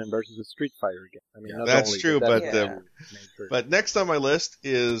X-Men versus the Street Fighter game. I mean, not that's only, true. that's But Yeah. made for- but next on my list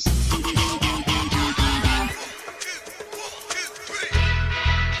is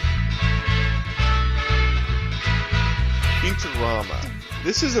Futurama.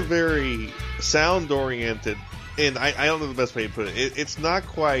 This is a very sound-oriented, and I don't know the best way to put it. It's not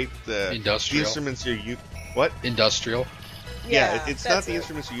quite the Industrial. instruments you're used. What? Industrial. Yeah, it's not that's the it.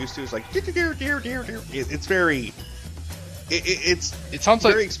 instruments you're used to. It's like it's very. It's It sounds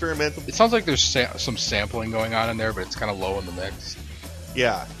very like experimental. it sounds like there's some sampling going on in there, but it's kind of low in the mix.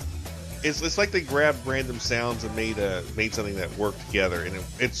 Yeah, it's like they grabbed random sounds and made something that worked together, and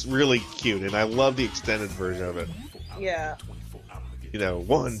it's really cute. And I love the extended version of it. Yeah. You know,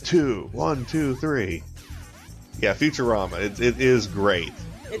 1, 2, 1, 2, 3. Yeah, Futurama. It is great.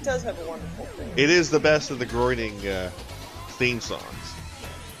 It does have a wonderful thing. It is the best of the Groening theme songs.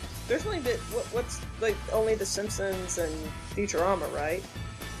 There's only what's like only The Simpsons and Futurama, right?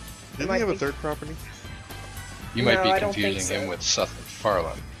 Didn't might he have a be- third property? You No, might be I don't think confusing so. him with Seth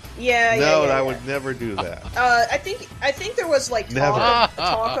MacFarlane. Yeah, No, yeah. I would never do that. I think there was like Never.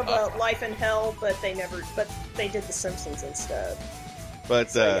 talk about Life in Hell, but they did The Simpsons instead.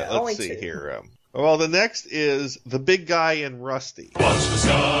 But So, yeah, only let's see two. here. Well, the next is the big guy in Rusty.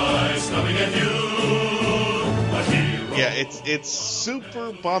 Yeah, it's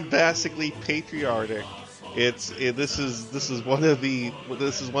super bombastically patriotic. This is one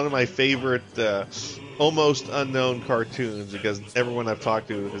of my favorite almost unknown cartoons because everyone I've talked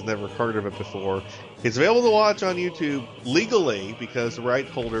to has never heard of it before. It's available to watch on YouTube legally because the right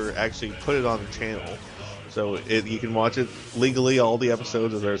holder actually put it on the channel, so you can watch it legally. All the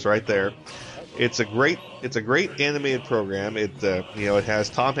episodes are right there. It's a great animated program. It has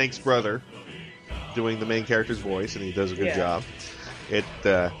Tom Hanks' brother doing the main character's voice, and he does a good Yeah. job.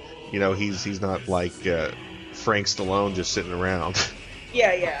 He's not like Frank Stallone just sitting around.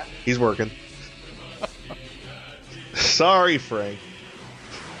 Yeah. He's working. Sorry, Frank.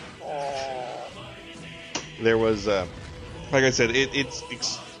 There was, like I said,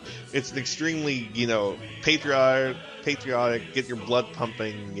 it's an extremely patriotic, get your blood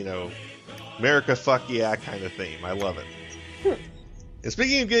pumping, America fuck yeah kind of theme. I love it. And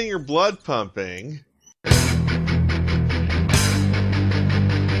speaking of getting your blood pumping.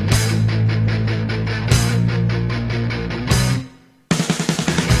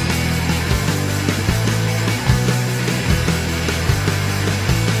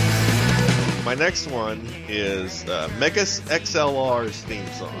 My next one is Megas XLR's theme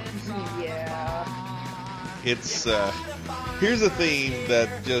song. Yeah. It's here's a theme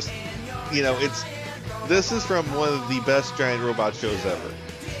that just this is from one of the best giant robot shows ever.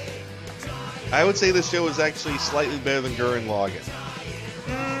 I would say this show is actually slightly better than Gurren Lagann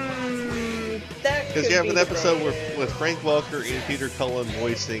That because you have an episode with Frank Welker and Peter Cullen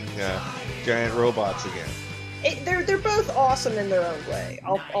voicing giant robots again. They're both awesome in their own way.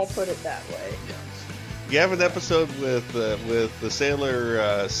 I'll put it that way. You have an episode with the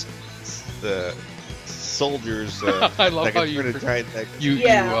sailor soldiers I love that how can you turn into giant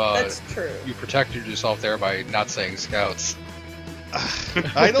megas. That's true. You protected yourself there by not saying scouts.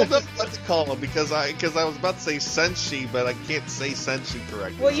 I don't know what to call them because I was about to say senshi, but I can't say senshi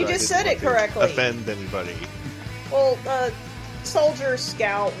correctly. Well, you so I just didn't said it want to correctly. Offend anybody? Well, soldier,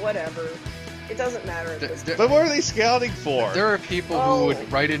 scout, whatever. It doesn't matter at this point. But what are they scouting for? There are people who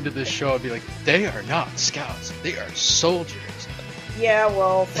would write into this show and be like, "They are not scouts; they are soldiers." Yeah,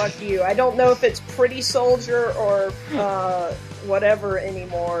 well, fuck you. I don't know if it's pretty soldier or whatever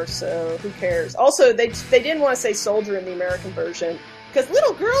anymore, so who cares? Also, they didn't want to say soldier in the American version because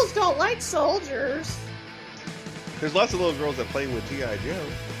little girls don't like soldiers. There's lots of little girls that play with G.I. Joe.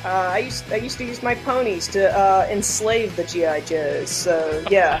 I used to use my ponies to enslave the G.I. Joes, so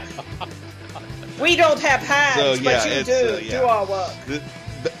yeah. We don't have hands, So, but yeah, you it's, do. yeah. Do our work. The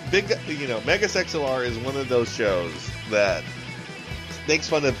big, Megas XLR is one of those shows that makes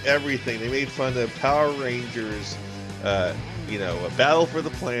fun of everything. They made fun of Power Rangers, a Battle for the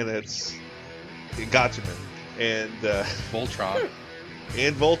Planets, Gatchaman, and Voltron.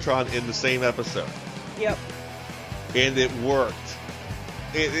 And Voltron in the same episode. Yep. And it worked.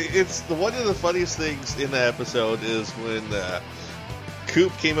 It's one of the funniest things in that episode is when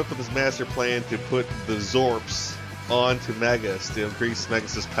Coop came up with his master plan to put the Zorps onto Megas to increase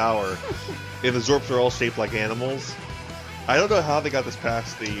Megas' power. And the Zorps are all shaped like animals. I don't know how they got this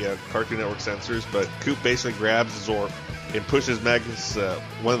past the Cartoon Network censors, but Coop basically grabs Zorp and pushes Megas,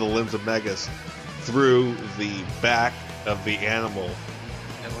 one of the limbs of Megas, through the back of the animal.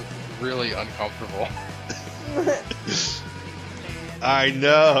 It looked really uncomfortable. I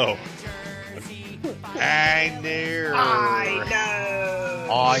know. I know.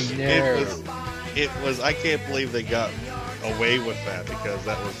 It was. I can't believe they got away with that because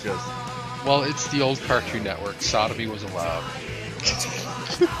that was just. Well, it's the old Cartoon Network. Sodomy was allowed.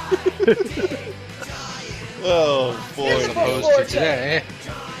 Oh boy! As opposed to today.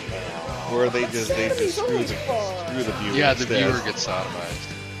 Where they just screw the viewer. Yeah, the instead. viewer gets sodomized.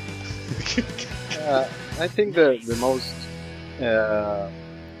 I think the most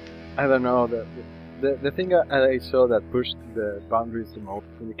I don't know the thing I saw that pushed the boundaries the most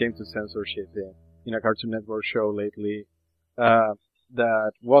when it came to censorship in a Cartoon Network show lately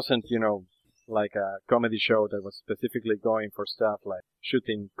that wasn't like a comedy show that was specifically going for stuff like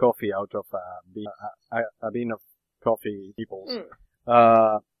shooting coffee out of a bin of coffee peoples.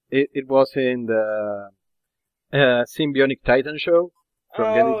 It was in the Symbionic Titan show from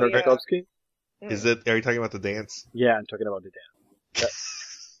Genndy Tartakovsky. Is it? Are you talking about the dance? Yeah, I'm talking about the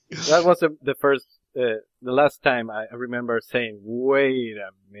dance. That was the first, the last time I remember saying, "Wait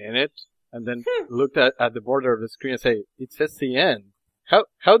a minute," and then looked at the border of the screen and say, "It says CN.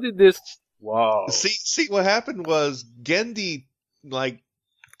 How did this?" Wow. See, what happened was Genndy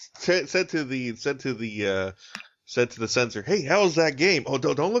said to the censor, "Hey, how was that game? Oh,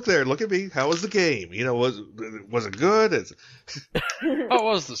 don't look there. Look at me. How was the game? Was it good? How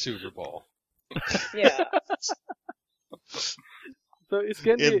was the Super Bowl?" Yeah. So is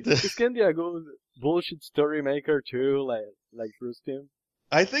Genndy a good bullshit story maker too, like Rustim?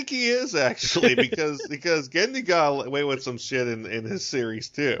 I think he is actually because Genndy got away with some shit in his series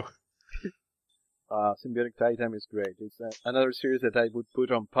too. Symbiotic Titan is great. It's another series that I would put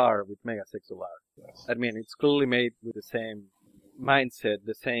on par with Mega XLR. Yes. I mean, it's clearly made with the same mindset,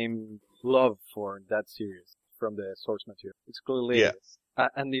 the same love for that series from the source material. It's clearly,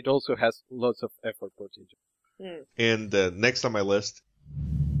 and it also has lots of effort put into it. And next on my list.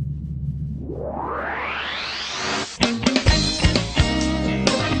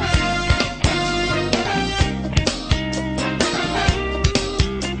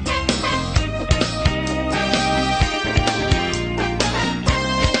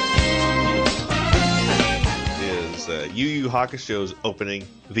 Yu Yu Hakusho's opening,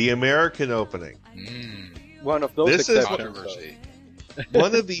 the American opening. One of those this is controversy.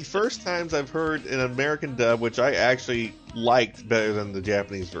 One of the first times I've heard an American dub, which I actually liked better than the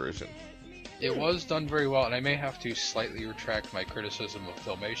Japanese version. It was done very well, and I may have to slightly retract my criticism of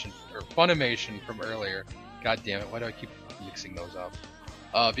Filmation or Funimation from earlier. God damn it! Why do I keep mixing those up?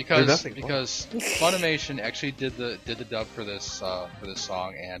 Because Funimation actually did the dub for this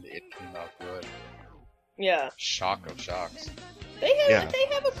song, and it came out good. Yeah. Shock of shocks. They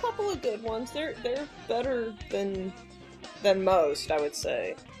have a couple of good ones. They're better than most, I would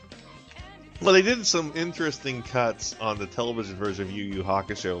say. Well, they did some interesting cuts on the television version of Yu Yu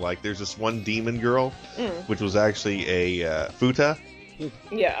Hakusho. Like, there's this one demon girl, which was actually a futa.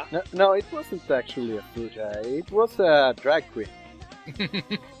 Yeah. No, it wasn't actually a futa. It was a drag queen.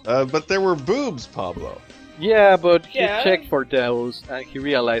 But there were boobs, Pablo. Yeah, but he checked for those, and he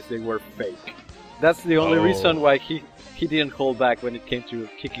realized they were fake. That's the only Oh. reason why he didn't hold back when it came to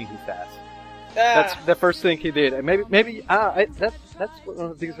kicking his ass. Ah, That's the first thing he did. And that's one of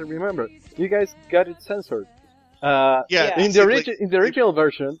the things I remember. You guys got it censored. Yeah, Yeah. In the basically- original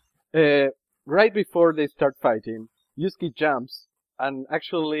version, right before they start fighting, Yusuke jumps and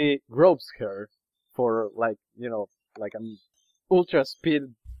actually gropes her for like an ultra speed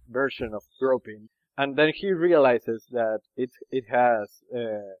version of groping, and then he realizes that it has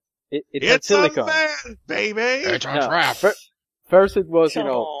It's a silicone. man, baby. It's a No, trap. First it was,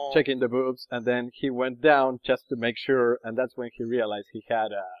 Aw. checking the boobs, and then he went down just to make sure, and that's when he realized he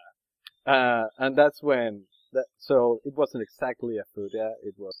had and that's when, so it wasn't exactly a food,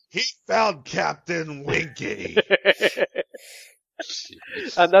 it was. He found Captain Winky.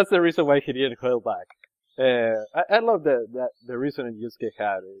 And that's the reason why he didn't hold back. I love the reason Yusuke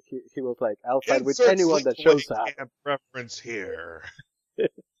had. He was like, I'll fight with Insert anyone that shows Sleepaway up. Camp reference here.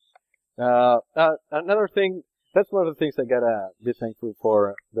 Another thing, that's one of the things I gotta be thankful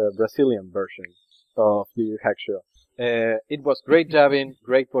for the Brazilian version of Yu Yu Hakusho. It was great dubbing,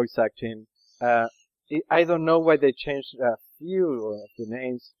 great voice acting. I don't know why they changed a few of the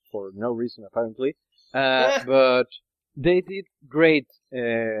names for no reason apparently, but they did great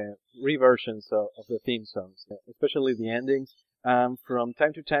reversions of the theme songs, especially the endings. From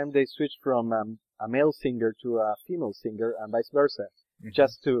time to time, they switched from a male singer to a female singer, and vice versa,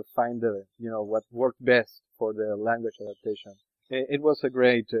 just to find what worked best for the language adaptation. It was a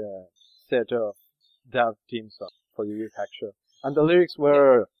great set of dubbed theme songs for Yu Yu Hakusho, and the lyrics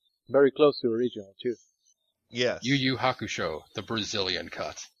were very close to original too. Yes. Yu Yu Hakusho, the Brazilian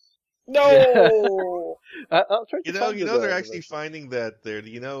cut. no. I'll try to You find know, they're the actually finding that they're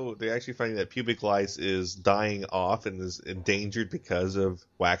actually finding that pubic lice is dying off and is endangered because of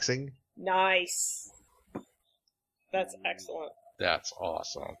waxing. Nice. That's excellent. That's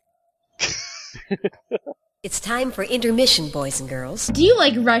awesome. It's time for intermission, boys and girls. Do you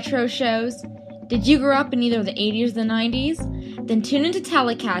like retro shows? Did you grow up in either the 80s or the 90s? Then tune into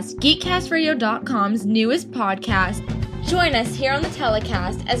Telecast, GeekCastRadio.com's newest podcast. Join us here on the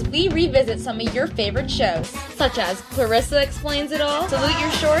Telecast as we revisit some of your favorite shows, such as Clarissa Explains It All, Salute Your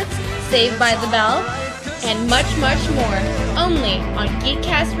Shorts, Saved by the Bell, and much, much more, only on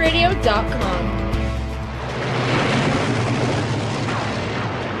GeekCastRadio.com.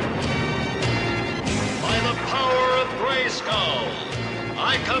 By the power of Grayskull,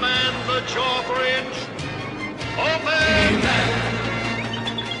 I command the jaw bridge. Open!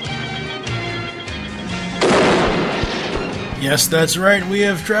 Yes, that's right. We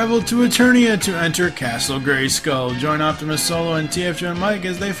have traveled to Eternia to enter Castle Grayskull. Join Optimus Solo and TFJ and Mike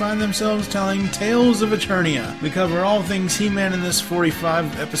as they find themselves telling tales of Eternia. We cover all things He-Man in this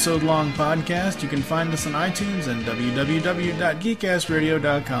 45-episode-long podcast. You can find us on iTunes and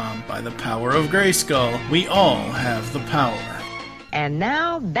www.geekcastradio.com. By the power of Grayskull, we all have the power. And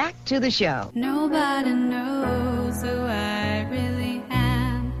now, back to the show. Nobody knows who I really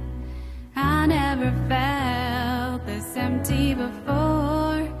am. I never felt this empty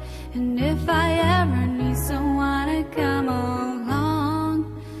before. And if I ever need someone to come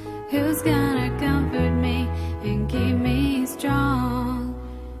along, who's gonna comfort me and keep me strong?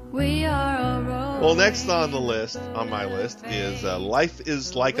 We are a road. Well, next on my list, is Life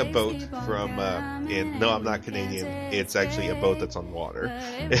is Like a Boat from, no, I'm not Canadian. It's actually a boat that's on water.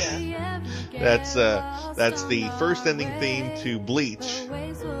 That's the first ending theme to Bleach.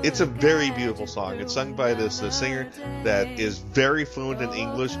 It's a very beautiful song. It's sung by this singer that is very fluent in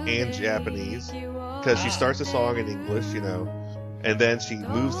English and Japanese, because she starts the song in English, and then she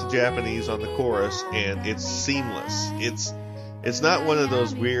moves to Japanese on the chorus, and it's seamless. It's not one of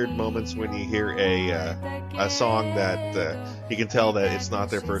those weird moments when you hear a song that you can tell that it's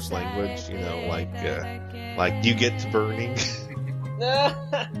not their first language, like You Get to Burning.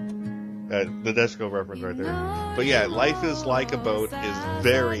 The Deshko reference right there. But yeah, Life is Like a Boat is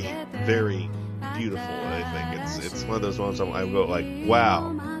very, very beautiful. I think it's one of those ones I go like,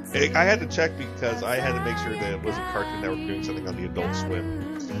 wow. I had to check because I had to make sure that it wasn't Cartoon Network doing something on the Adult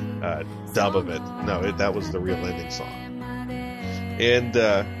Swim dub of it. No, that was the real ending song. And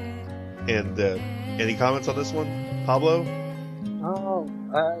any comments on this one, Pablo? Oh,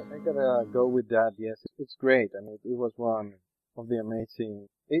 I gotta go with that. Yes, it's great. I mean, it was one of the amazing.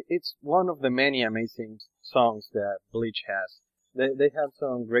 It's one of the many amazing songs that Bleach has. They have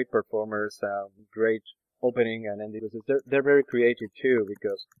some great performers, great opening and ending sequences. They're very creative too,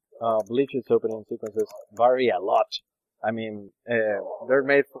 because Bleach's opening sequences vary a lot. I mean, they're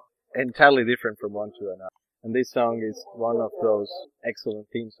made entirely different from one to another. And this song is one of those excellent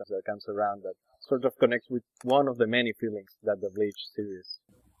theme songs that comes around that sort of connects with one of the many feelings that the Bleach series.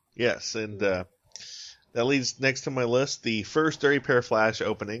 Yes, and That leads next to my list, the first Dirty Pair Flash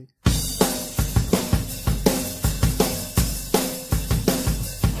opening.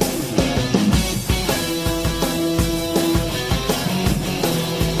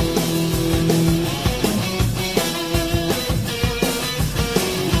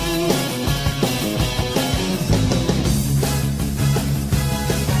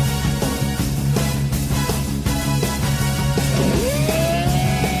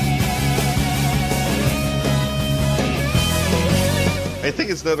 I think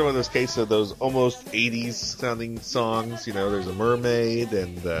it's another one of those cases of those almost 80s sounding songs. You know, there's a mermaid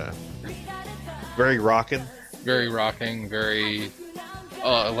and very rockin'. Very rocking, very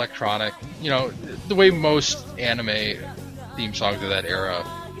electronic. You know, the way most anime theme songs of that era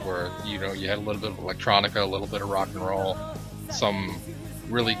were, you know, you had a little bit of electronica, a little bit of rock and roll, some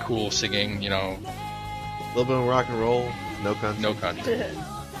really cool singing, you know. A little bit of rock and roll, No Country. No Country.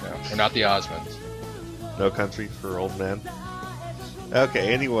 No, we're not the Osmonds. No Country for old men.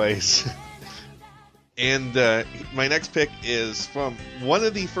 Okay, anyways. And my next pick is from one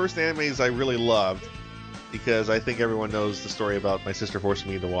of the first animes I really loved, because I think everyone knows the story about my sister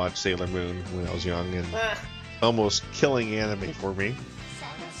forcing me to watch Sailor Moon when I was young and almost killing anime for me.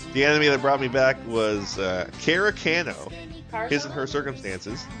 The anime that brought me back was Kara Kano, His and Her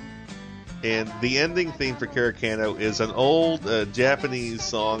Circumstances. And the ending theme for Kara Kano is an old Japanese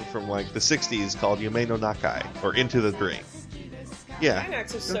song from like the 60s called Yume no Nakai, or Into the Dream. Yeah.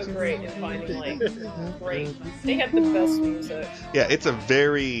 Gainax is so great at finding, like, great. They have the best music. Yeah, it's a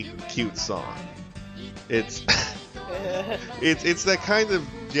very cute song. It's it's that kind of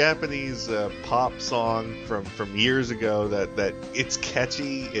Japanese pop song from years ago that it's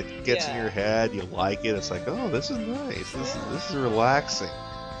catchy, it gets in your head, you like it. It's like, oh, this is nice. This is relaxing.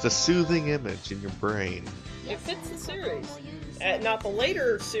 It's a soothing image in your brain. It fits the series. Not the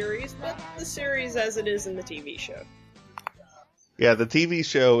later series, but the series as it is in the TV show. Yeah, the TV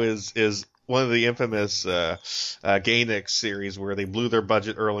show is one of the infamous Gainax series where they blew their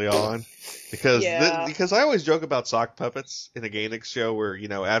budget early on. Because because I always joke about sock puppets in a Gainax show where, you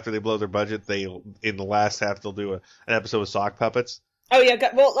know, after they blow their budget, in the last half they'll do an episode with sock puppets. Oh yeah,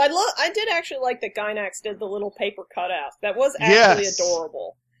 well I did actually like that Gainax did the little paper cutouts. That was actually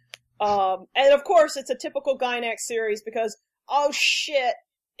adorable. And of course it's a typical Gainax series because, oh shit,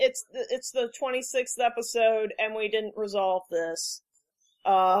 it's the 26th episode and we didn't resolve this.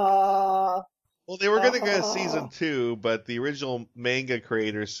 Well, they were going to get a season 2, but the original manga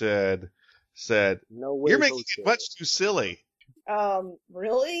creator said, no way, you're making it much too silly.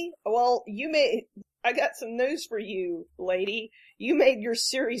 Really? Well, I got some news for you, lady. You made your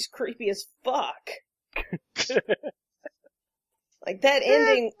series creepy as fuck. Like that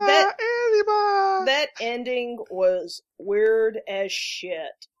ending, that ending was weird as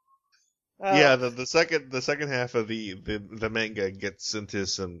shit. Yeah, the second half of the manga gets into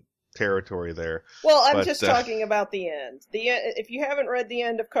some territory there. Well, I'm just talking about the end. If you haven't read the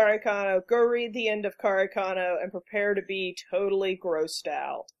end of Karekano, go read the end of Karekano and prepare to be totally grossed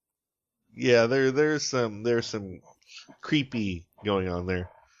out. Yeah, there's some creepy going on there.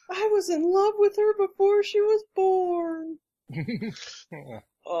 I was in love with her before she was born.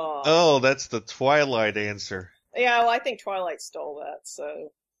 Oh, that's the Twilight answer. Yeah, well, I think Twilight stole that,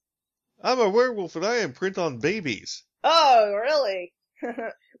 so. I'm a werewolf and I imprint on babies. Oh, really?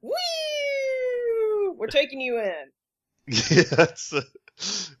 Woo! We're taking you in. I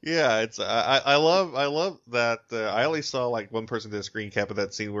love that. I only saw like one person did a screen cap of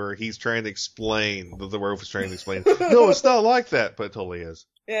that scene where he's trying to explain, the werewolf is trying to explain, no, it's not like that, but it totally is.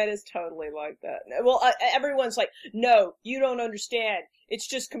 Yeah, it is totally like that. Well, everyone's like, no, you don't understand. It's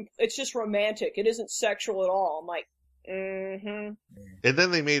just romantic. It isn't sexual at all. I'm like, mm-hmm. And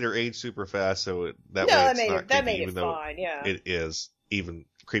then they made her age super fast, so that made it fine. Yeah, it is even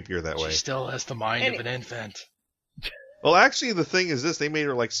creepier that way. She still has the mind of an infant. Well, actually, the thing is this: they made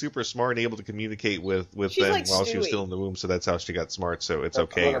her like super smart and able to communicate with them like while she was still in the womb. So that's how she got smart. So it's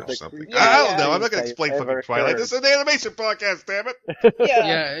okay or something. Yeah, I don't know. I'm not going to explain fucking Twilight. This is an animation podcast, damn it.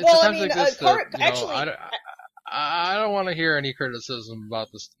 Yeah. Well, I mean, actually, I don't want to hear any criticism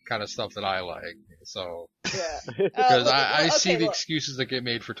about this kind of stuff that I like. So because I see the excuses that get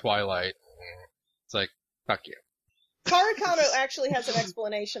made for Twilight. It's like, fuck you. Karekano actually has an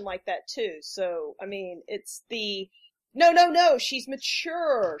explanation like that too. So I mean, it's the. No, she's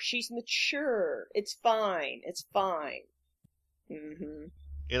mature. It's fine. Mm-hmm.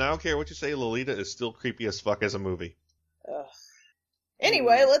 And I don't care what you say, Lolita is still creepy as fuck as a movie. Ugh.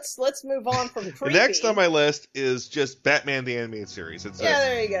 Anyway, let's move on from creepy. Next on my list is just Batman the Animated Series.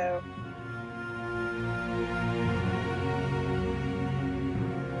 There you go.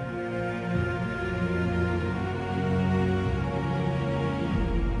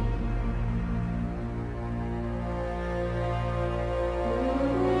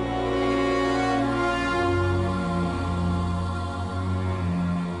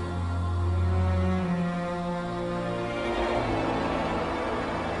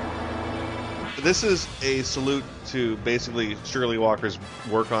 this is a salute to basically Shirley Walker's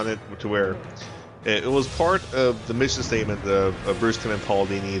work on it, to where it was part of the mission statement of Bruce Timm and Paul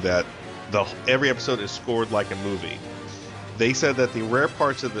Dini that every episode is scored like a movie. They said that the rare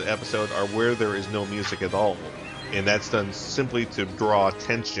parts of the episode are where there is no music at all, and that's done simply to draw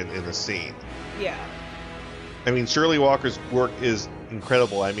attention in the scene. Yeah. I mean, Shirley Walker's work is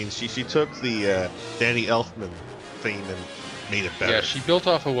incredible. I mean, she took the Danny Elfman theme and made it better. Yeah, she built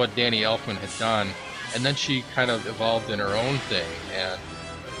off of what Danny Elfman had done, and then she kind of evolved in her own thing. And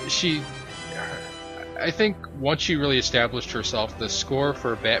I think once she really established herself, the score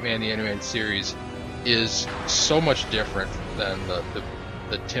for Batman the Animated Series is so much different than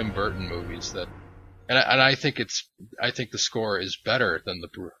the Tim Burton movies. And I think the score is better than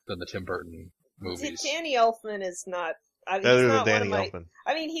the Tim Burton movies. Danny Elfman is not. Better than Danny Elfman.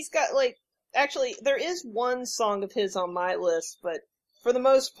 I mean, he's got actually, there is one song of his on my list, but for the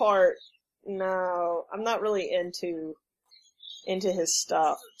most part, no, I'm not really into his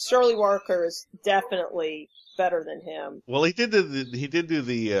stuff. Shirley Walker is definitely better than him. Well, he did do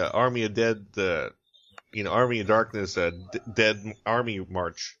the Army of Dead, Army of Darkness, Dead Army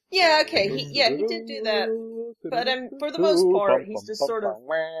March. Yeah, okay, he did do that, but for the most part, he's just sort of,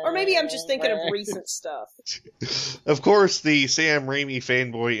 or maybe I'm just thinking of recent stuff. Of course, the Sam Raimi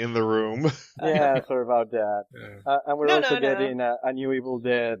fanboy in the room. Yeah, sorry about that. And we're also getting a new Evil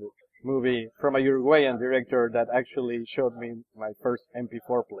Dead movie from a Uruguayan director that actually showed me my first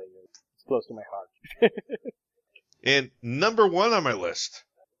MP4 player. It's close to my heart. And number 1 on my list.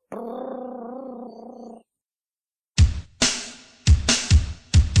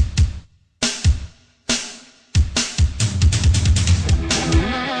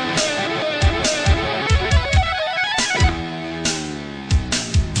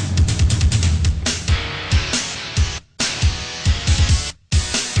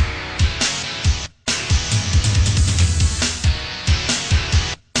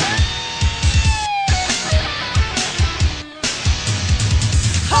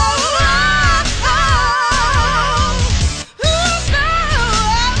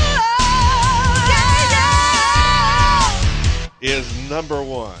 Number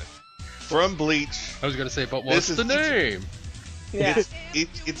 1 from Bleach. I was gonna say, but what's the name? Yeah.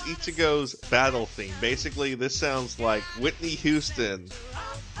 It's Ichigo's battle theme. Basically, this sounds like Whitney Houston,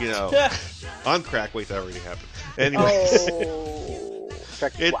 on crack. Wait, that already happened. Anyway,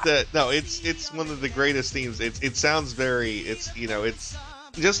 it's one of the greatest themes. It sounds very. It's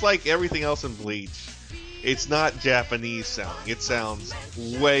just like everything else in Bleach. It's not Japanese sounding. It sounds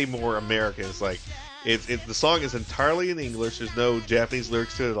way more American. It's like. The song is entirely in English. There's no Japanese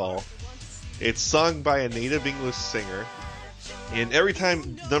lyrics to it at all. It's sung by a native English singer. And every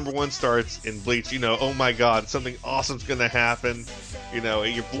time number 1 starts in Bleach, oh my god, something awesome's gonna happen.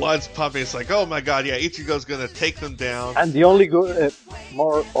 Your blood's pumping. It's like, oh my god, yeah, Ichigo's gonna take them down. And the only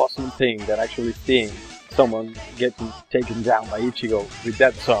more awesome thing that actually seeing someone getting taken down by Ichigo with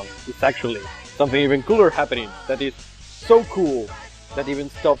that song is actually something even cooler happening. That is so cool that even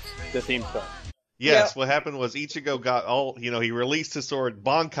stops the theme song. Yes, What happened was Ichigo got he released his sword,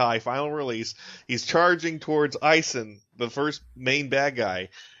 Bankai, final release. He's charging towards Aizen, the first main bad guy,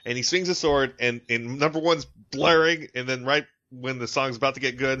 and he swings his sword, and number 1's blaring, and then right when the song's about to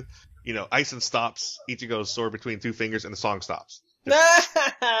get good, Aizen stops Ichigo's sword between 2 fingers, and the song stops.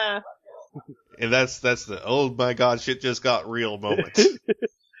 And that's the, oh my god, shit just got real moment.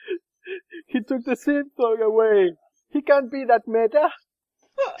 He took the theme song away. He can't be that meta.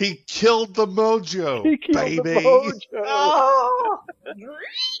 He killed the mojo, baby. The mojo. Oh.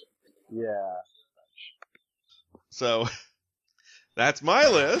 Yeah. So, that's my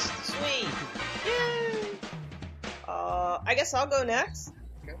list. Sweet. Yay. I guess I'll go next.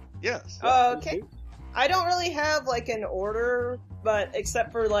 Yes. Okay. I don't really have an order, but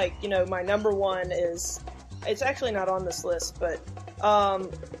except for my number 1 is, it's actually not on this list, but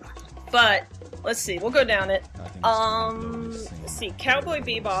let's see, we'll go down it. Let's see, Cowboy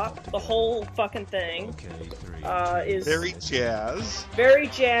Bebop, the whole fucking thing, is very jazz. Very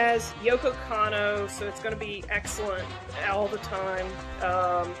jazz, Yoko Kanno, so it's gonna be excellent all the time.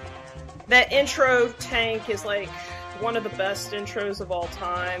 That intro tank is one of the best intros of all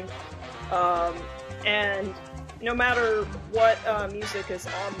time. And no matter what music is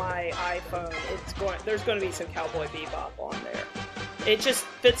on my iPhone, there's going to be some Cowboy Bebop on there. It just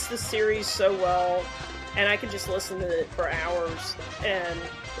fits the series so well, and I can just listen to it for hours. And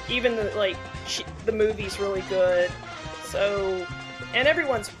even the movie's really good. So, and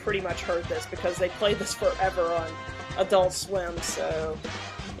everyone's pretty much heard this because they played this forever on Adult Swim. So,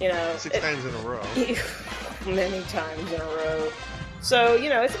 6 times in a row. Many times in a row. So, you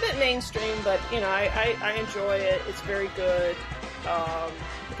know, it's a bit mainstream, but, you know, I enjoy it. It's very good.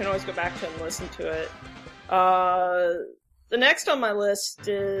 You can always go back to it and listen to it. The next on my list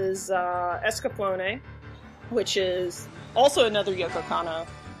is Escaflowne, which is also another Yoko Kanno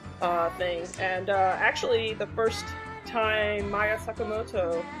thing. And actually, the first time Maya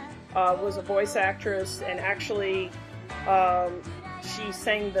Sakamoto was a voice actress, and actually she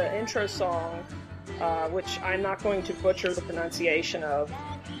sang the intro song, which I'm not going to butcher the pronunciation of,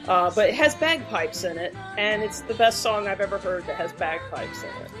 but it has bagpipes in it, and it's the best song I've ever heard that has bagpipes in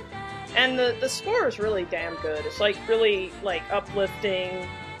it. And the score is really damn good. It's like really like uplifting,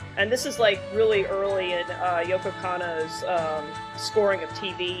 and this is like really early in Yoko Kanno's scoring of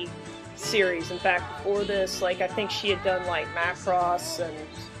TV series. In fact, before this, like I think she had done like Macross,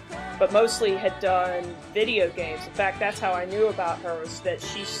 but mostly had done video games. In fact, that's how I knew about her, was that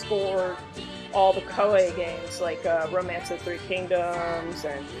she scored all the Koei games, like Romance of the Three Kingdoms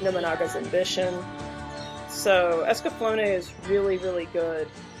and Nobunaga's Ambition. So Escaflowne is really, really good.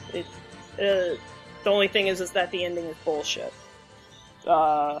 The only thing is that the ending is bullshit.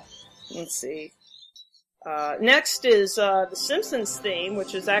 Let's see. Next is the Simpsons theme,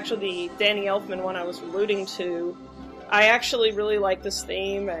 which is actually the Danny Elfman one I was alluding to. I actually really like this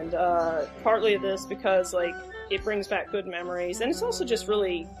theme, and partly of this because like it brings back good memories, and it's also just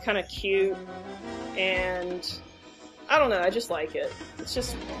really kind of cute, and I don't know, I just like it. It's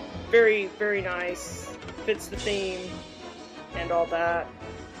just very, very nice, fits the theme, and all that.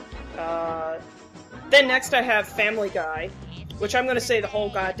 Then next I have Family Guy, which I'm going to say the whole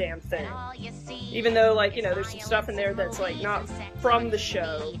goddamn thing. Even though, like, you know, there's some stuff in there that's, like, not from the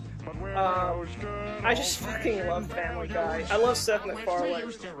show. I just fucking love Family Guy. I love Seth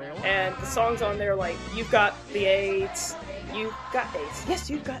MacFarlane. And the songs on there, like, You've Got the AIDS. You've got AIDS. Yes,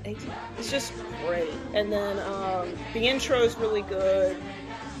 you've got AIDS. It's just great. And then, the intro's really good.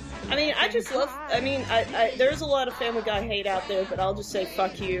 I mean, I just love, there's a lot of Family Guy hate out there, but I'll just say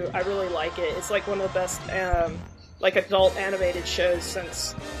fuck you. I really like it. It's like one of the best, like adult animated shows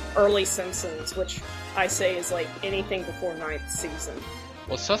since early Simpsons, which I say is like anything before 9th season.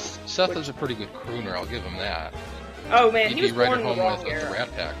 Well, Seth is a pretty good crooner, I'll give him that. Oh man, he was right born at in the home wrong with era. the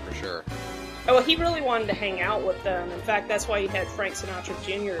Rat Pack, for sure. Oh, well, he really wanted to hang out with them. In fact, that's why he had Frank Sinatra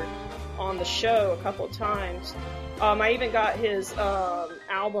Jr. on the show a couple of times. I even got his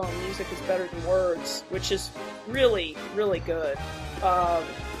album, Music is Better Than Words, which is really, really good.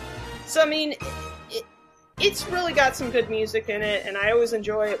 So, I mean, it's really got some good music in it, and I always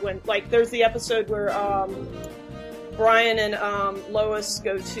enjoy it when, like, there's the episode where Brian and Lois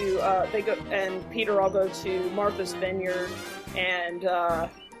go to, and Peter all go to Martha's Vineyard, and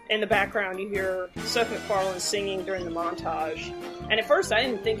in the background you hear Seth MacFarlane singing during the montage. And at first I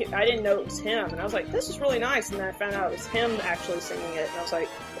didn't know it was him, and I was like, this is really nice, and then I found out it was him actually singing it, and I was like,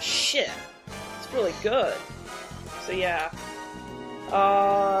 shit, it's really good. So yeah.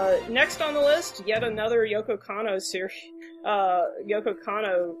 Next on the list, yet another Yoko Kanno Yoko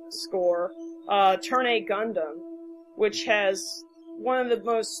Kanno score, Turn A Gundam, which has one of the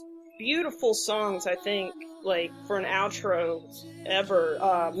most beautiful songs, I think, like, for an outro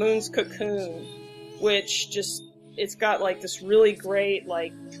ever, Moon's Cocoon, which just, it's got, like, this really great,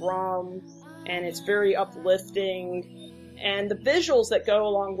 like, drum, and it's very uplifting, and the visuals that go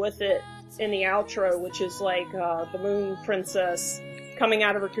along with it in the outro, which is, like, the Moon Princess coming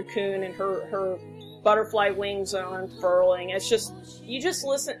out of her cocoon and her butterfly wings are unfurling. It's just,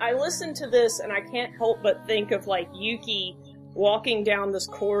 I listen to this and I can't help but think of, like, Yuki walking down this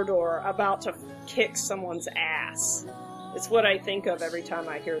corridor about to kick someone's ass. It's what I think of every time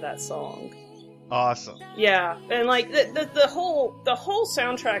I hear that song. Awesome. Yeah, and like the whole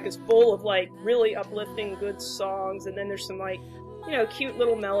soundtrack is full of like really uplifting good songs, and then there's some like, you know, cute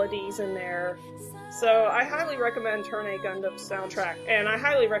little melodies in there. So I highly recommend Turn A Gundam's soundtrack, and I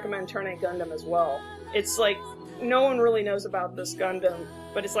highly recommend Turn A Gundam as well. It's like, no one really knows about this Gundam,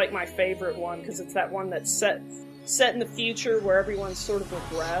 but it's like my favorite one because it's that one that's set in the future where everyone's sort of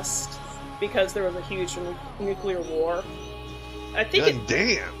regressed because there was a huge nuclear war. I think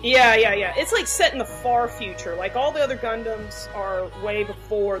damn. Yeah. It's like set in the far future. Like all the other Gundams are way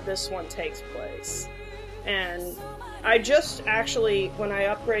before this one takes place. And I just actually, when I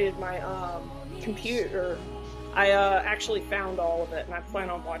upgraded my computer, I actually found all of it, and I plan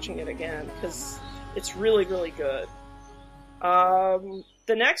on watching it again because it's really, really good.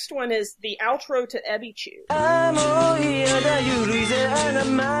 The next one is the outro to Ebichu.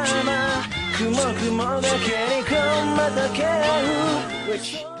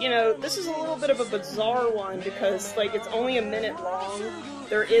 Which, you know, this is a little bit of a bizarre one because, like, it's only a minute long.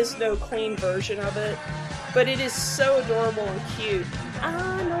 There is no clean version of it. but it is so adorable and cute.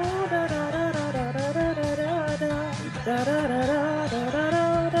 I know da da da da da da da da da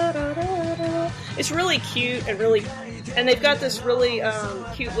da da. It's really cute and really, and they've got this really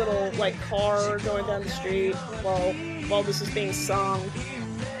cute little like car going down the street while this is being sung.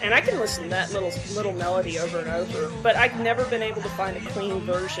 And I can listen to that little melody over and over, but I've never been able to find a clean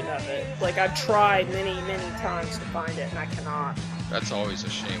version of it. Like, I've tried many, many times to find it, and I cannot. That's always a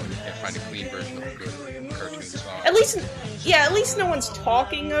shame when you can't find a clean version of a good cartoon song. At least no one's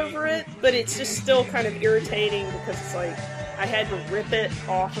talking over it, but it's just still kind of irritating because it's like, I had to rip it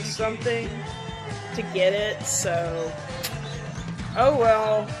off of something to get it, so... Oh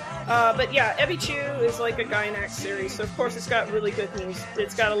well. But yeah, Ebi Chu is like a Gainax series, so of course it's got really good music.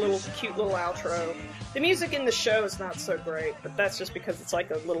 It's got a cute little outro. The music in the show is not so great, but that's just because it's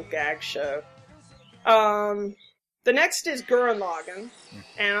like a little gag show. The next is Gurren Lagann,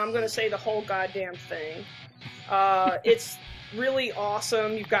 and I'm gonna say the whole goddamn thing. It's really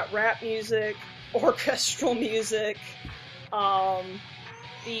awesome. You've got rap music, orchestral music. The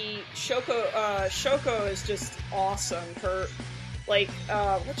Shoko is just awesome. Her... Like,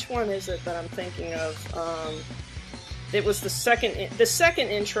 which one is it that I'm thinking of? It was the second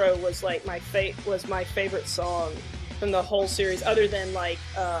intro was like my favorite song from the whole series, other than like,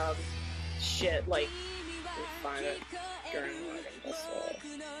 let me find it.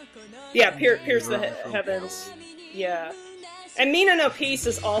 Yeah, Pierce the Heavens. Yeah. And Mina no Peace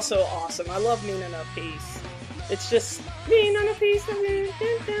is also awesome. I love Mina no Peace. It's just Mina no Peace.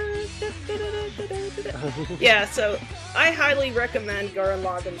 Yeah, so I highly recommend Gurren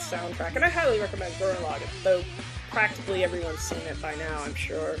Lagann's soundtrack, and I highly recommend Gurren Lagann, though practically everyone's seen it by now, I'm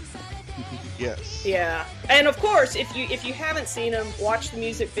sure. Yes. Yeah, and of course, if you haven't seen them, watch the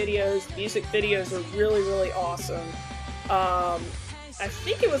music videos. The music videos are really, really awesome. I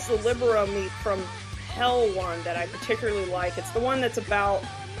think it was the Libera Me from Hell one that I particularly like. It's the one that's about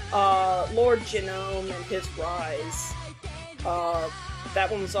Lord Genome and his rise. That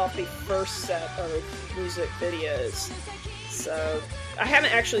one was off the first set of music videos. So, I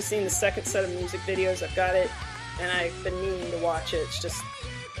haven't actually seen the second set of music videos. I've got it, and I've been meaning to watch it. It's just,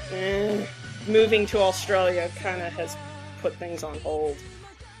 moving to Australia kind of has put things on hold.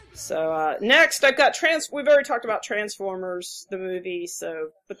 So, next I've got we've already talked about Transformers, the movie,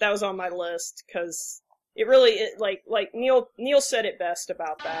 but that was on my list, because like Neil said it best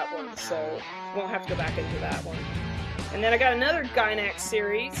about that one, so won't have to go back into that one. And then I got another Gainax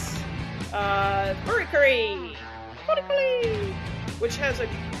series, Furikuri, which has a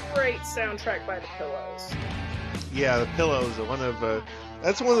great soundtrack by The Pillows. Yeah, The Pillows are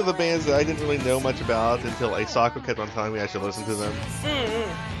that's one of the bands that I didn't really know much about until Asako kept on telling me I should listen to them.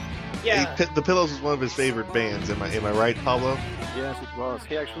 Mm-hmm. Yeah. The Pillows was one of his favorite bands. Am I right, Pablo? Yes, it was.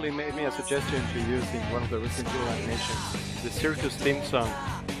 He actually made me a suggestion to use in one of the recent animations, the Circus theme song.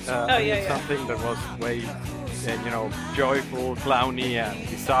 Something that was way, joyful, clowny, and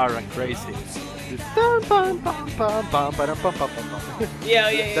bizarre and crazy.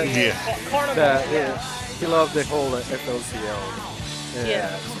 Yeah. Carnival. He loved the whole FLCL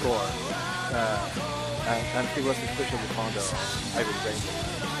score, and he was especially fond of Ivan Ranger.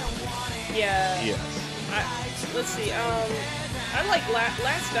 Yeah. Yes. Let's see. I like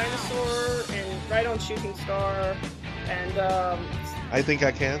Last Dinosaur and Right on Shooting Star, and I Think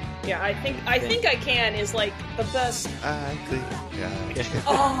I Can. Yeah, I think I Can is like the best. I think I can.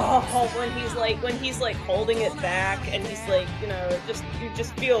 Oh, when he's like holding it back, and he's like, you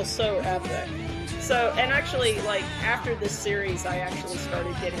just feel so epic. So, and actually, like, after this series, I actually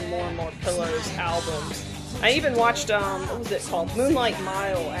started getting more and more Pillows albums. I even watched, what was it called? Moonlight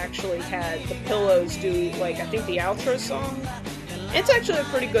Mile actually had the Pillows do, like, I think the outro song. It's actually a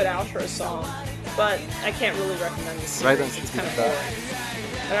pretty good outro song, but I can't really recommend this series. Right on It's kind of boring.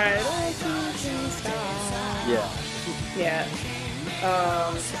 Right on Shooting Star. Yeah.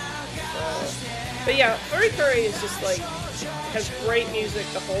 But yeah, Furikuri is just, like, has great music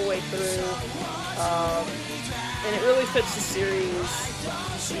the whole way through. And it really fits the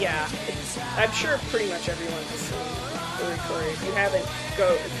series. Yeah, I'm sure pretty much everyone has seen Furikuri. If you haven't,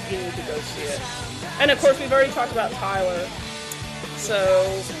 you need to go see it. And of course, we've already talked about Tyler. So,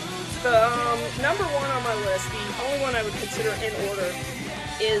 the number one on my list, the only one I would consider in order,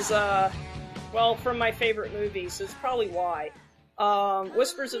 is, from my favorite movies, so it's probably why.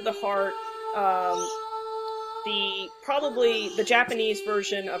 Whispers of the Heart, probably the Japanese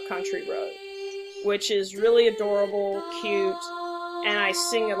version of Country Road, which is really adorable, cute, and I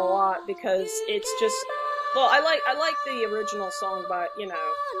sing it a lot because it's just, I like the original song by,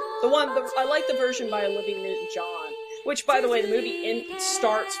 I like the version by Olivia Newton-John, which, by the way, the movie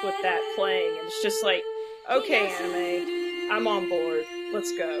starts with that playing, and it's just like, Okay, anime. I'm on board.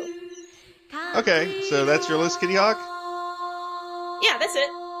 Let's go. Okay, so that's your list, Kitty Hawk? Yeah, that's it.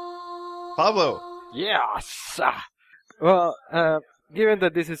 Pablo. Yes! Well, given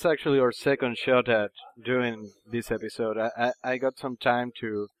that this is actually our second shot at doing this episode, I got some time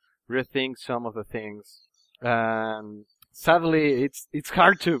to rethink some of the things. Sadly, it's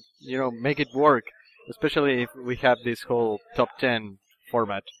hard to, make it work, especially if we have this whole top 10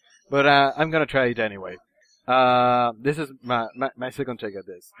 format. But I'm gonna try it anyway. This is my second take at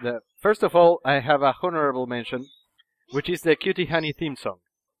this. First of all, I have a honorable mention, which is the Cutie Honey theme song.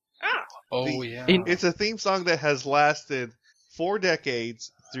 Yeah. It's a theme song that has lasted 4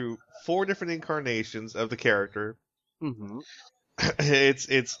 decades through 4 different incarnations of the character. Mm-hmm.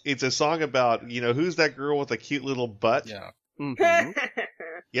 It's a song about, who's that girl with a cute little butt? Yeah. Mm-hmm.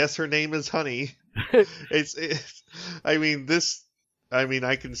 Yes, her name is Honey. I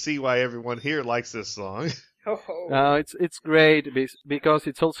can see why everyone here likes this song. It's great because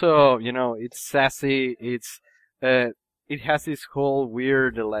it's also, it's sassy. It has this whole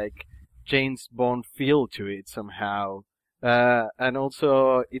weird, James Bond feel to it somehow. And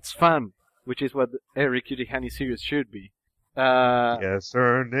also, it's fun, which is what every Cutie Honey series should be. Yes,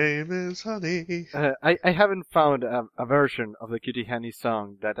 her name is Honey. I haven't found a version of the Cutie Honey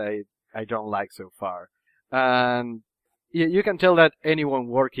song that I don't like so far. And you can tell that anyone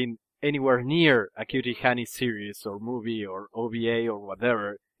working anywhere near a Cutie Honey series or movie or OVA or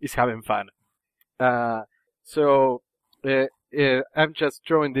whatever is having fun. So I'm just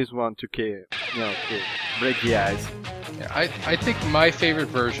throwing this one to break the ice. Yeah, I think my favorite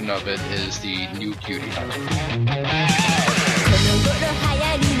version of it is the new Cutie Honey.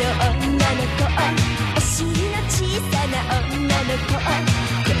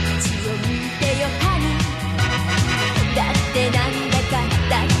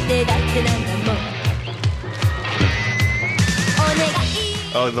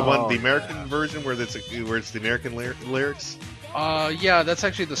 Oh, the American version where it's the American lyrics? Yeah, that's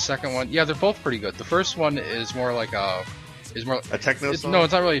actually the second one. Yeah, they're both pretty good. The first one is more like a techno song? No,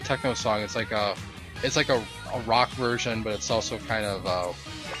 it's not really a techno song. It's like a rock version, but it's also kind of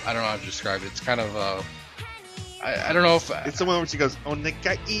I don't know how to describe it. It's kind of I don't know if it's the one where she goes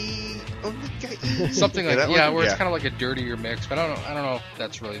onegai, something like where it's kind of like a dirtier mix. But I don't know if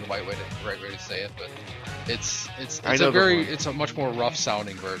that's really the right way to say it. But it's a much more rough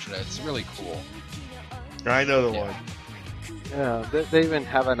sounding version. It's really cool. I know the one. Yeah, they even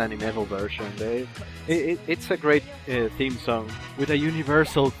have an animated version. It's a great theme song with a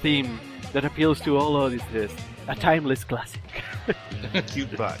universal theme that appeals to all audiences. A timeless classic.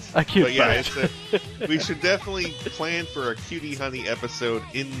 Cute butt. A cute butt. We should definitely plan for a Cutie Honey episode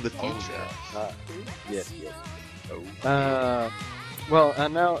in the future. Yes. Well,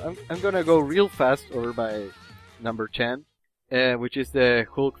 and now I'm gonna go real fast over by number 10, which is the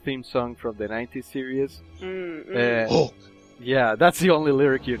Hulk theme song from the 90s series. Hulk! Yeah, that's the only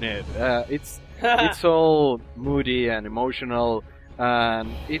lyric you need. It's all moody and emotional,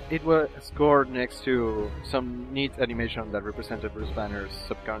 and it was scored next to some neat animation that represented Bruce Banner's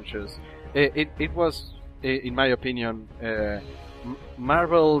subconscious. It was, in my opinion,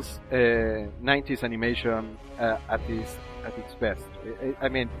 Marvel's 90s animation at its best. I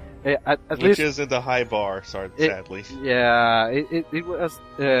mean, at Which least isn't the high bar, sadly. It was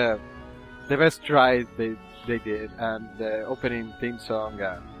the best try they did, and the opening theme song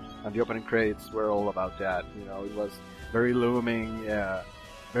and the opening credits were all about that. It was very looming,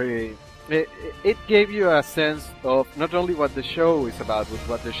 very. It gave you a sense of not only what the show is about, but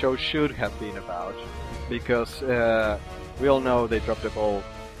what the show should have been about, because we all know they dropped the ball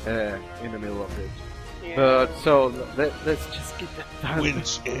in the middle of it. Yeah. But so let's just get that done.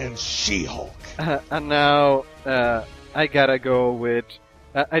 Winch and She-Hulk. And now I gotta go with.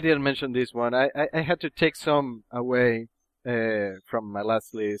 I didn't mention this one. I had to take some away from my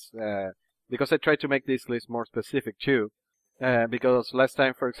last list because I tried to make this list more specific too. Because last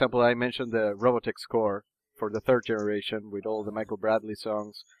time, for example, I mentioned the Robotech score for the third generation with all the Michael Bradley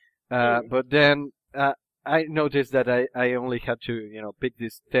songs. But then I noticed that I only had to pick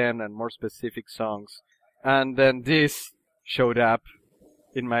these 10 and more specific songs, and then this showed up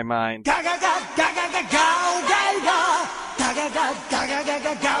in my mind.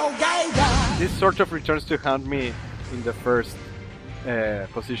 This sort of returns to haunt me in the first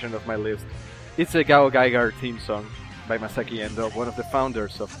position of my list. It's a Gao Gaigar theme song by Masaki Endo, one of the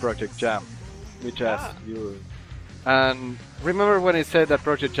founders of Project Jam, which and remember when I said that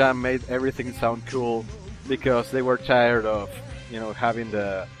Project Jam made everything sound cool because they were tired of having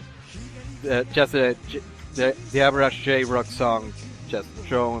the average J-Rock song just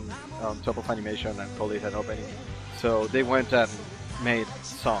thrown on top of animation and call it an opening. So they went and made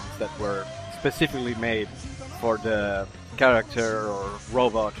songs that were specifically made for the character or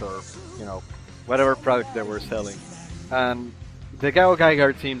robot or, you know, whatever product they were selling. And the Gao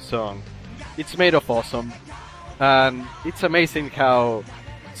Gaigar theme song, it's made of awesome. And it's amazing how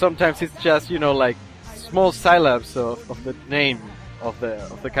sometimes it's just, you know, like small syllables of the name of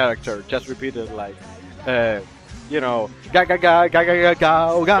the character just repeated, like, you know, ga ga ga ga ga ga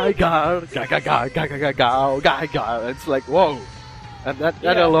ga ga ga ga ga ga ga ga ga ga ga. It's like, whoa, and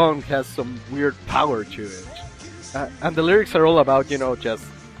that alone has some weird power to it. And the lyrics are all about, you know, just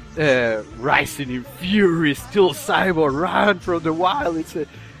rising in fury, still cyborg, run from the wild. It's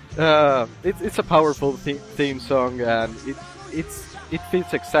a powerful theme song, and it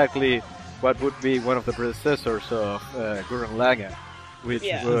fits exactly what would be one of the predecessors of Gurren Lagann, which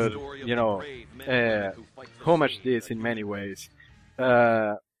would, you know, homage this in many ways.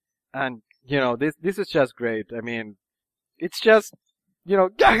 And, you know, this is just great. I mean, it's just, you know,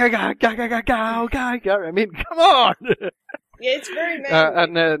 ga ga ga ga ga ga ga ga ga. I mean, come on! Yeah, it's very manly.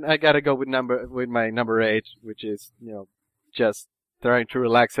 And then I gotta go with my number 8, which is, you know, just trying to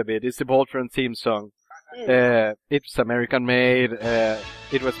relax a bit. It's the Voltron theme song. It's American made.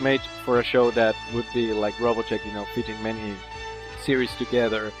 It was made for a show that would be like Robotech, you know, fitting many series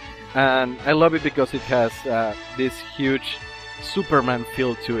together. And I love it because it has this huge Superman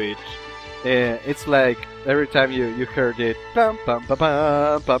feel to it. It's like every time you heard it, bum, bum, bum,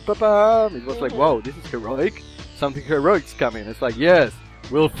 bum, bum, bum, bum, it was like, whoa, this is heroic. Something heroic's coming. It's like, yes,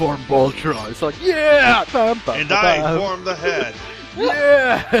 we'll form Voltron. It's like, yeah, bum, bum, and bum, I bum. form the head.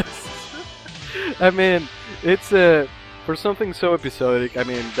 Yes. I mean, it's for something so episodic. I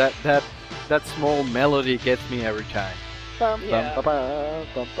mean, that small melody gets me every time. Bum, Yeah. bum, bum,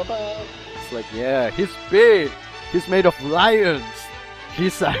 bum, bum, bum. It's like, yeah, he's big. He's made of lions.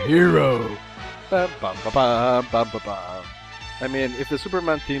 He's a hero. Bum, bum, bum, bum, bum, bum, bum. I mean, if the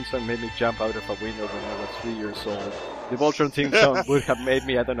Superman theme song made me jump out of a window when I was 3 years old, the Voltron theme song would have made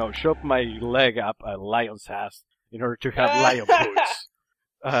me, I don't know, shove my leg up a lion's ass in order to have lion boots.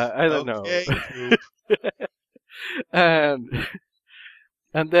 I don't know.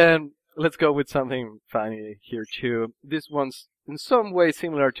 And then let's go with something funny here too. This one's in some way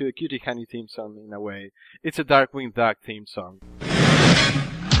similar to the Cutie Honey theme song in a way. It's a Darkwing Duck theme song.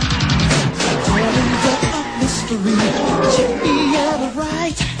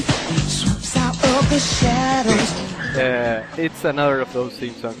 It's another of those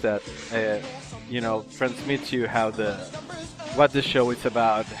theme songs that you know, transmits you what the show is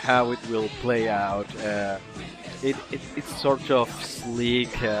about, how it will play out. It's sort of sleek,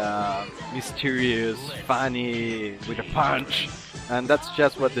 mysterious, funny, with a punch, and that's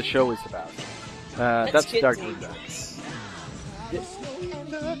just what the show is about. That's Darkwing Duck.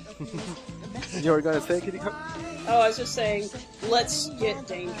 You were gonna say, Kitty? Oh, I was just saying, let's get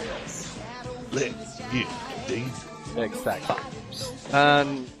dangerous. Let's get dangerous. Exactly.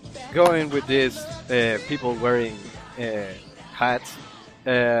 And going with this, people wearing hats,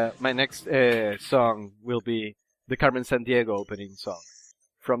 my next song will be the Carmen Sandiego opening song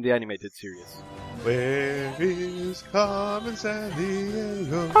from the animated series. Where is Carmen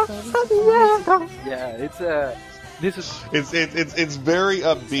Sandiego? Yeah, it's very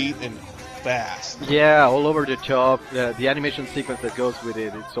upbeat and fast. Yeah, all over the top. The animation sequence that goes with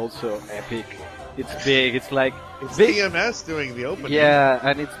it, it's also epic. It's big. It's like it's big. TMS doing the opening. Yeah,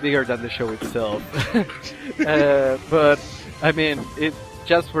 and it's bigger than the show itself. But I mean,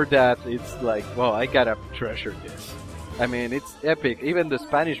 just for that, it's like, wow, I gotta treasure this. I mean, it's epic. Even the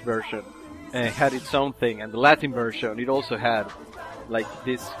Spanish version had its own thing, and the Latin version, it also had like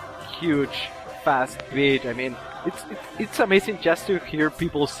this huge, fast beat. I mean, it's amazing just to hear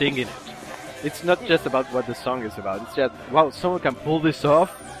people singing it. It's not just about what the song is about. It's just, wow, someone can pull this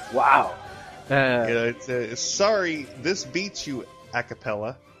off. Wow. Sorry, this beats you, a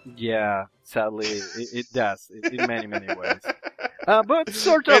cappella. Yeah, sadly, it does in many, many ways. But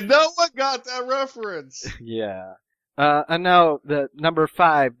sort of. And no one got that reference. Yeah. And now the number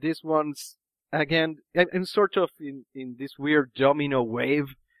 5. This one's again, and sort of in this weird domino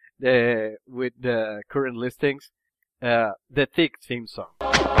wave with the current listings. The Thick theme song.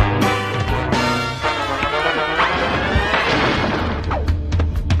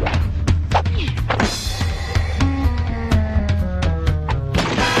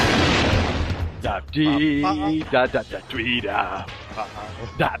 Da dee da da da dee da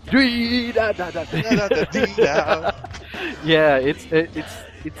da dee da da da dee da. Yeah, it's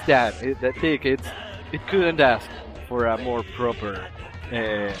that. The Thick. It couldn't ask for a more proper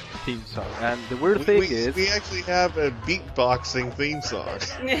theme song. And the weird thing is... We actually have a beatboxing theme song.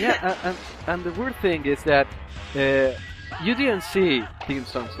 Yeah, and the weird thing is that you didn't see theme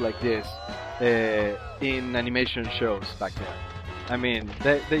songs like this in animation shows back then. I mean,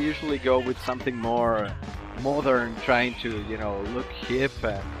 they usually go with something more modern, trying to, look hip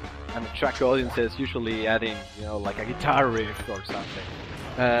and attract audiences, usually adding, like a guitar riff or something.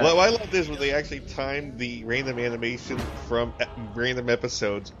 What I love is when they actually timed the random animation from random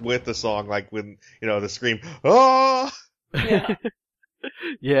episodes with the song, like when, the scream, oh! Yeah.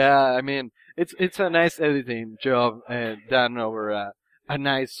 Yeah, I mean, it's a nice editing job done over a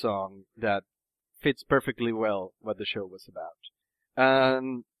nice song that fits perfectly well what the show was about.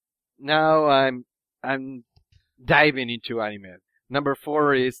 Now I'm diving into anime. Number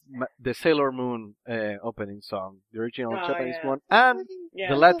 4 is the Sailor Moon opening song, the original Japanese one, and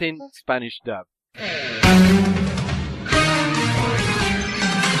the Latin Spanish dub.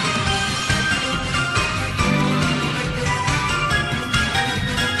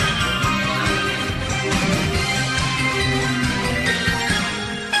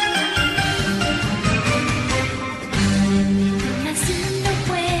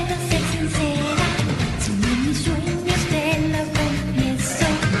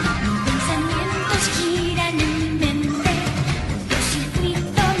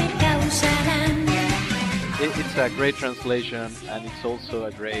 It's a great translation, and it's also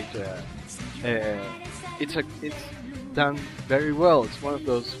a great. It's done very well. It's one of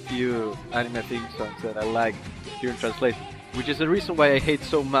those few anime theme songs that I like hearing translated, which is the reason why I hate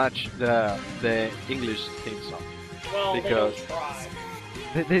so much the English theme song. Well, because they don't try.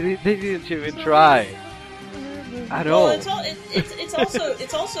 They didn't even try at all.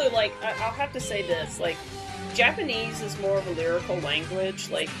 It's also like I'll have to say this, like, Japanese is more of a lyrical language.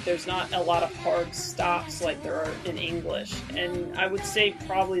 Like, there's not a lot of hard stops like there are in English. And I would say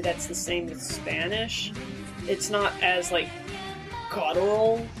probably that's the same with Spanish. It's not as, like,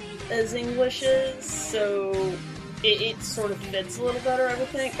 guttural as English is, so it sort of fits a little better, I would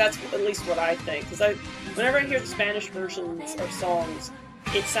think. That's at least what I think. Because whenever I hear the Spanish versions of songs,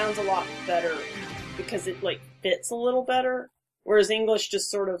 it sounds a lot better because it, like, fits a little better. Whereas English just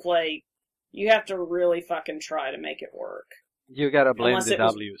sort of, like, you have to really fucking try to make it work. You gotta blame the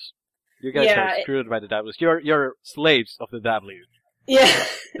W's. You guys are screwed by the W's. You're slaves of the W. Yeah.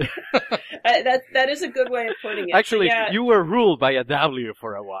 that is a good way of putting it. Actually, so, you were ruled by a W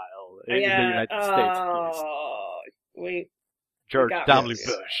for a while in the United States. George W.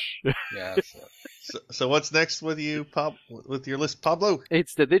 Bush. Yeah. So what's next with you, with your list, Pablo?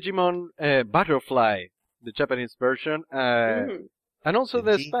 It's the Digimon Butterfly, the Japanese version. And also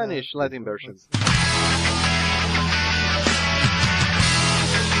the Spanish Latin version.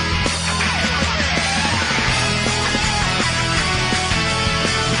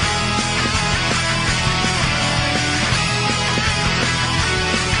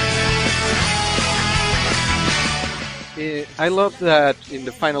 I love that in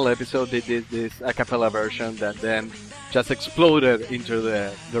the final episode they did this a cappella version that then just exploded into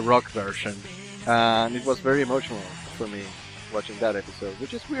the rock version. And it was very emotional for me watching that episode,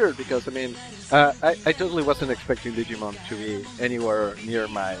 which is weird because, I mean, I totally wasn't expecting Digimon to be anywhere near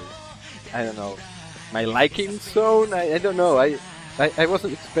my liking zone. I don't know. I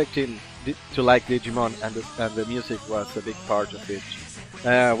wasn't expecting to like Digimon, and the music was a big part of it.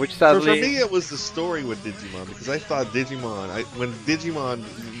 Which sadly... For me, it was the story with Digimon, because I thought Digimon, when Digimon,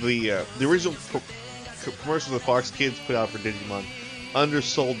 the original commercials that Fox Kids put out for Digimon,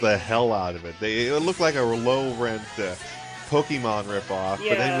 undersold the hell out of it. It looked like a low-rent Pokemon ripoff,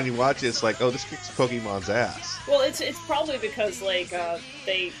 but then when you watch it, it's like, oh, this kicks Pokemon's ass. Well, it's probably because, like,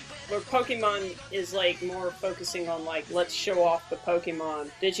 where Pokemon is, like, more focusing on, like, let's show off the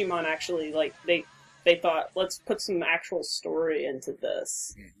Pokemon. Digimon actually, like, they thought, let's put some actual story into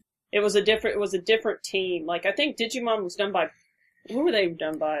this. It was a different team. Like, I think Digimon was done by, who were they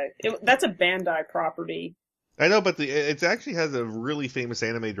done by? That's a Bandai property. I know, but it actually has a really famous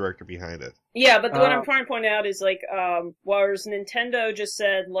anime director behind it. Yeah, but what I'm trying to point out is, like, whereas Nintendo just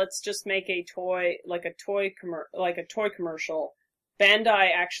said, let's just make a toy commercial,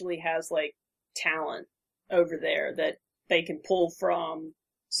 Bandai actually has, like, talent over there that they can pull from,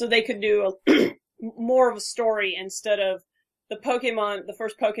 so they could do more of a story instead of the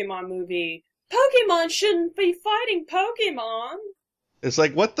first Pokemon movie. Pokemon shouldn't be fighting Pokemon. It's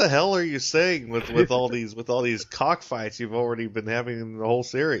like, what the hell are you saying with all these cockfights you've already been having in the whole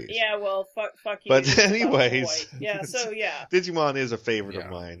series? Yeah, well, fuck you. But anyways, yeah. So yeah, Digimon is a favorite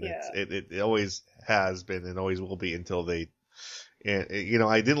of mine. Yeah. It always has been and always will be until they And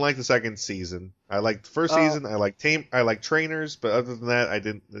I didn't like the second season. I liked the first season. I liked Trainers, but other than that, I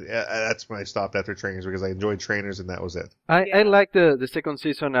didn't. That's when I stopped after Trainers because I enjoyed Trainers, and that was it. I liked the second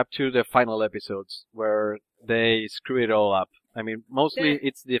season up to the final episodes where they screw it all up. I mean, mostly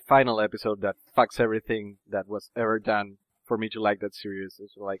it's the final episode that fucks everything that was ever done for me to like that series.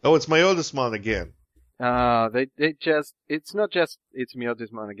 It's like, oh, it's Myotismon again. It's not just it's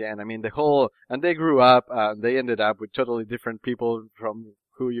Myotismon again. I mean, and they grew up, they ended up with totally different people from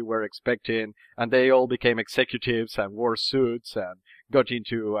who you were expecting, and they all became executives and wore suits and got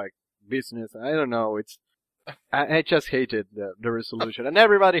into, like, business. I don't know, I just hated the resolution. And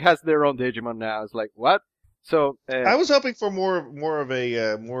everybody has their own Digimon now. It's like, what? So, I was hoping for more of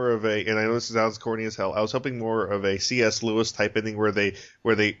a, and I know this sounds corny as hell. I was hoping more of a C.S. Lewis type ending where they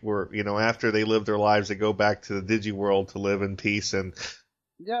were, after they live their lives, they go back to the Digiworld to live in peace and.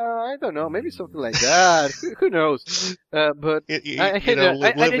 Yeah, I don't know, maybe something like that. Who knows? But I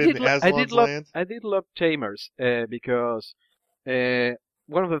did love Tamers, because,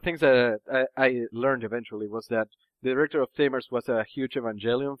 one of the things that I learned eventually was that the director of Tamers was a huge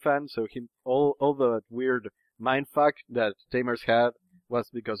Evangelion fan, so all the weird mindfuck that Tamers had was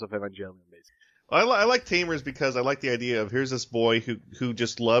because of Evangelion, basically. I like Tamers because I like the idea of here's this boy who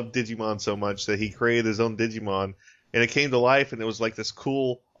just loved Digimon so much that he created his own Digimon, and it came to life, and it was like this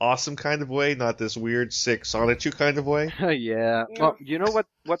cool, awesome kind of way, not this weird, sick Sonichu kind of way. Yeah. Well, you know what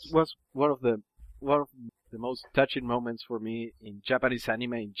was one of the most touching moments for me in Japanese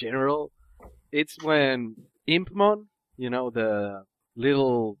anime in general? It's when Impmon, the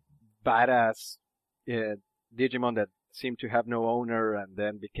little badass Digimon that seemed to have no owner and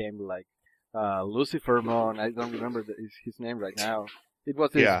then became like Lucifermon. I don't remember his name right now. It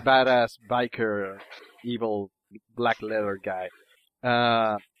was this badass biker, evil black leather guy.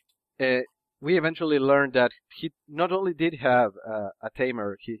 We eventually learned that he not only did have a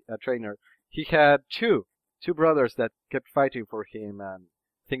trainer, he had two brothers that kept fighting for him, and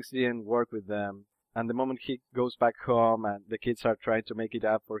things didn't work with them. And the moment he goes back home and the kids are trying to make it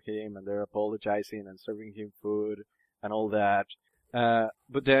up for him and they're apologizing and serving him food and all that.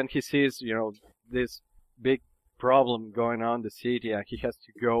 But then he sees, this big problem going on in the city and he has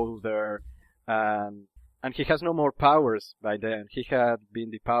to go there. And he has no more powers by then. He had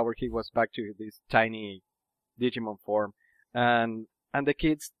been depowered. He was back to this tiny Digimon form. And the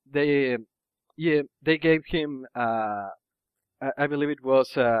kids, they gave him, I believe it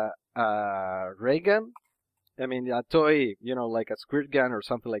was a ray gun. I mean, a toy, like a squirt gun or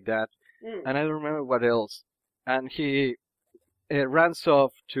something like that. And I don't remember what else. And he runs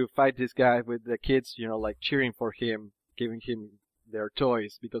off to fight this guy with the kids, like cheering for him, giving him their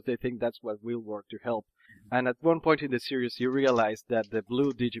toys because they think that's what will work to help. And at one point in the series, you realize that the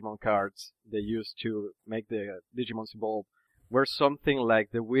blue Digimon cards they used to make the Digimons evolve were something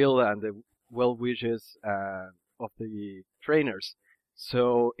like the will and the well wishes of the trainers.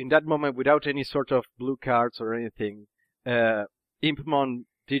 So in that moment, without any sort of blue cards or anything, Impmon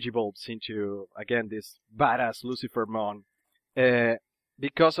digivolves into, again, this badass Lucifermon,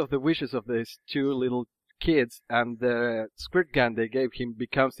 because of the wishes of these two little kids, and the squirt gun they gave him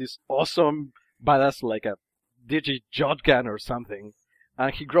becomes this awesome badass, like a Digi-Jotgun or something,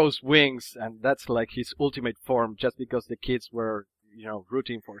 and he grows wings, and that's like his ultimate form, just because the kids were,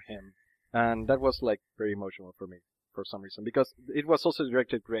 rooting for him. And that was like very emotional for me, for some reason, because it was also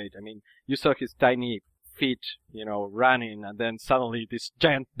directed great. I mean, you saw his tiny feet, running, and then suddenly this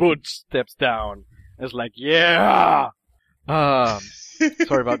giant boot steps down. It's like, yeah!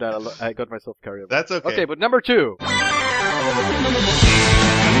 Sorry about that. I got myself carried away. That's okay. Okay, but number 2.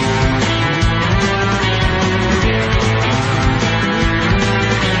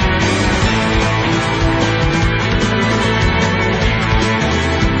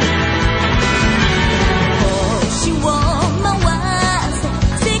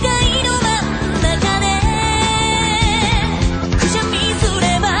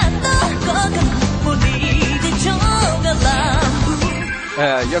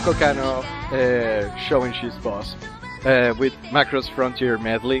 Yoko Kanno showing she's boss with Macross Frontier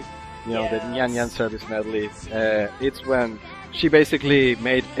medley, the Nyan Nyan service medley. It's when she basically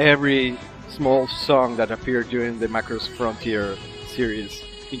made every small song that appeared during the Macross Frontier series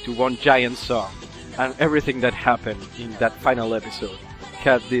into one giant song, and everything that happened in that final episode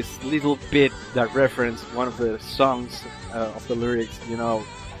had this little bit that referenced one of the songs of the lyrics,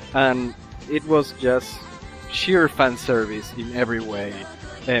 and it was just sheer fan service in every way.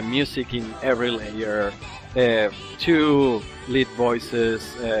 Music in every layer, 2 lead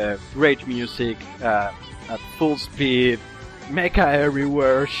voices, great music at full speed, mecha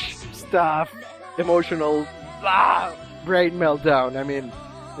everywhere, stuff, emotional, brain meltdown. I mean,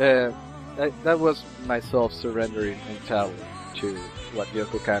 that was myself surrendering entirely to what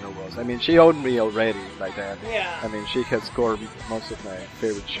Yoko Kanno was. I mean, she owned me already by then. Yeah. I mean, she had scored most of my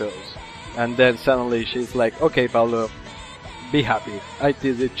favorite shows. And then suddenly she's like, okay, Paulo, be happy. I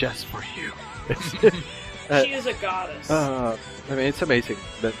did it just for you. She is a goddess. I mean, it's amazing,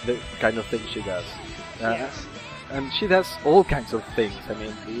 the kind of thing she does. Yes. And she does all kinds of things. I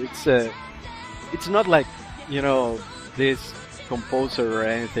mean, it's not like, this composer or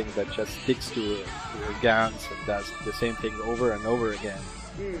anything that just sticks to her guns and does the same thing over and over again.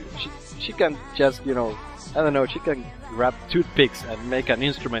 She can just, I don't know, she can grab toothpicks and make an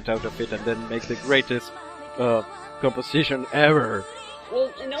instrument out of it and then make the greatest composition ever.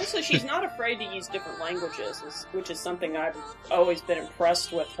 Well, and also she's not afraid to use different languages, which is something I've always been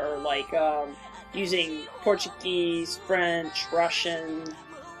impressed with her, like using Portuguese, French, Russian,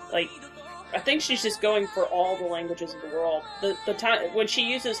 like I think she's just going for all the languages of the world. The time when she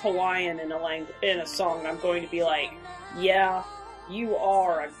uses Hawaiian in a song, I'm going to be like, yeah, you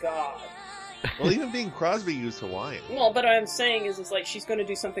are a god. Well, even Bing Crosby used Hawaiian. Well, but what I'm saying is like she's going to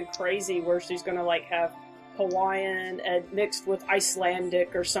do something crazy where she's going to like have Hawaiian and mixed with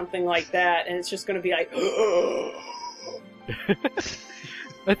Icelandic or something like that, and it's just going to be like.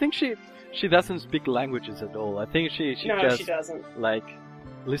 I think she doesn't speak languages at all. I think she just she doesn't. Like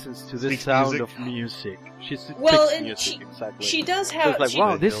listens to the Speaks sound music. of music. She speaks and music exactly. she does So have. it's like, she,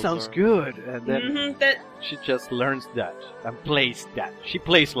 wow, this sounds good, and then that she just learns that and plays that. She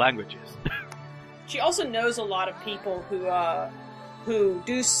plays languages. she also knows a lot of people who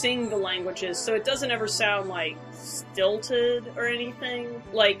do sing the languages, so it doesn't ever sound like stilted or anything.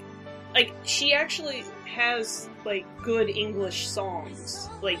 Like she actually has like good English songs.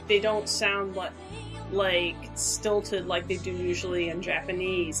 Like they don't sound like stilted like they do usually in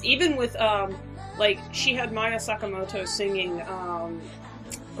Japanese. Even with like she had Maya Sakamoto singing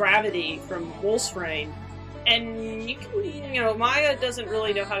Gravity from Wolf's Rain. And you can, Maya doesn't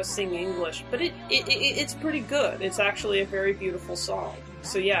really know how to sing English, but it's pretty good. It's actually a very beautiful song.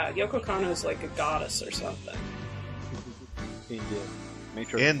 So yeah, Yoko Kanno is like a goddess or something.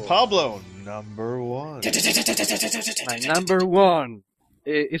 And Pablo, number one. My number one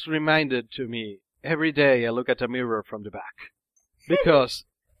is reminded to me every day I look at a mirror from the back. Because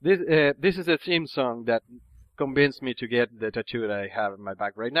this is a theme song that convinced me to get the tattoo that I have on my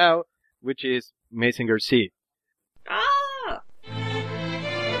back right now, which is Mazinger Z. Ah!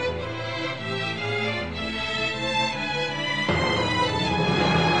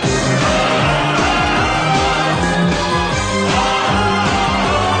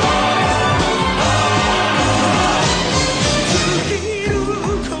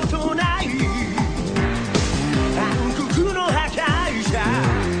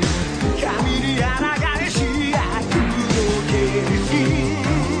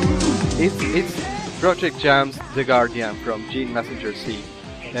 It's Project Jam's The Guardian from Gene Messenger Z,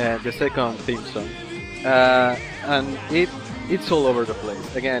 the second theme song. And it's all over the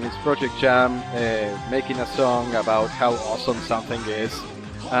place. Again, it's Project Jam making a song about how awesome something is.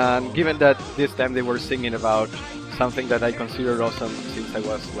 And given that this time they were singing about something that I considered awesome since I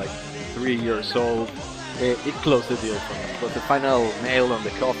was like 3 years old, it closed the deal for me. It was the final nail on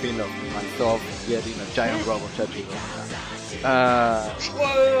the coffin of myself getting a giant robot tattoo.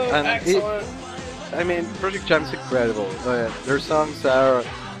 Whoa, excellent. I mean, Project Jam is incredible. Their songs are,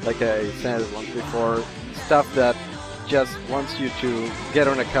 like I said once before, stuff that just wants you to get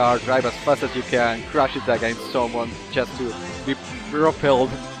on a car, drive as fast as you can, crash it against someone just to be propelled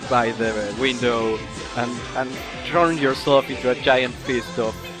by the window and turn yourself into a giant fist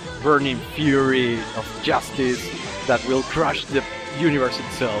of burning fury, of justice that will crush the universe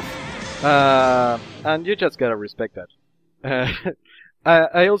itself. And you just gotta respect that.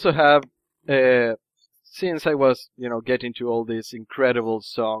 I also have, since I was, getting to all these incredible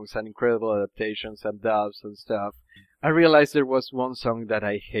songs and incredible adaptations and dubs and stuff, I realized there was one song that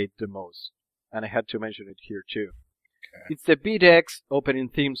I hate the most, and I had to mention it here too. Okay. It's the Beat X opening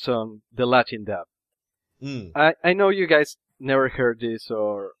theme song, the Latin dub. I know you guys never heard this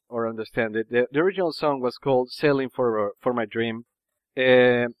or understand it. The original song was called Sailing for My Dream.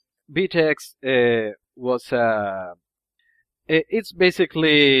 Beat X was it's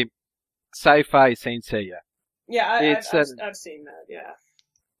basically sci-fi Saint Seiya. Yeah, I've seen that. Yeah.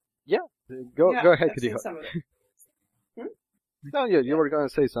 Yeah. Go ahead, Kadiho. No, you were going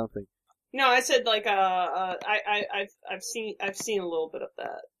to say something. No, I said like I've seen a little bit of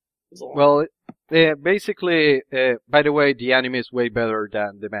that. Well, basically, by the way, the anime is way better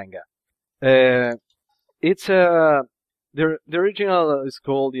than the manga. It's the original is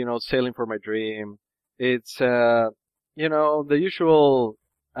called Sailing for My Dream. It's you know, the usual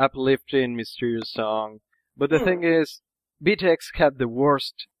uplifting, mysterious song. But the thing is, BTX had the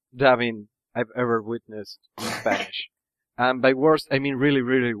worst dubbing I've ever witnessed in Spanish. And by worst, I mean really,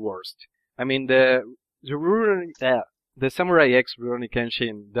 really worst. I mean, the Samurai X Rurouni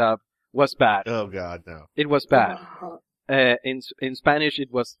Kenshin dub was bad. Oh God, no. It was bad. In Spanish, it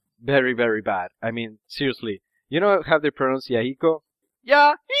was very, very bad. I mean, seriously. You know how they pronounce Yahiko?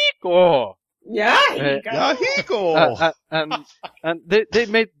 Yahiko! Yahiko! And they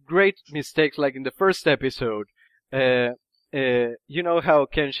made great mistakes, like in the first episode. You know how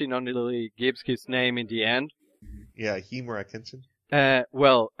Kenshin only gives his name in the end? Yeah, Himura Kenshin.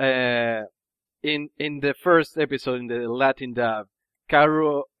 In the first episode, in the Latin dub,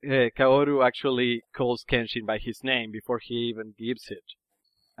 Kaoru actually calls Kenshin by his name before he even gives it.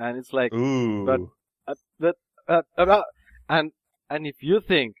 And it's like, ooh. And if you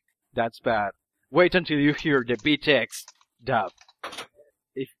think that's bad, wait until you hear the BTX dub.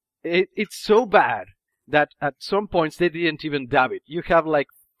 It's so bad that at some points they didn't even dub it. You have like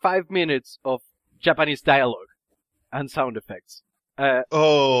 5 minutes of Japanese dialogue and sound effects. That's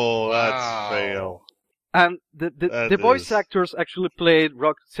fail. And the voice actors actually played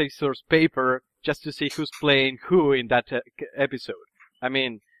Rock Scissors Paper just to see who's playing who in that episode. I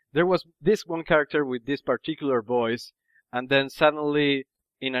mean, there was this one character with this particular voice, and then suddenly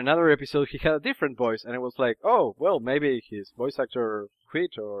in another episode he had a different voice, and it was like, oh, well, maybe his voice actor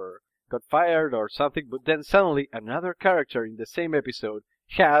quit or got fired or something, but then suddenly another character in the same episode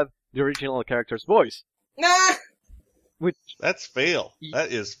had the original character's voice. That's fail.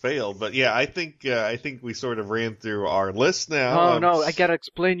 That is fail. But yeah, I think we sort of ran through our list now. No, I gotta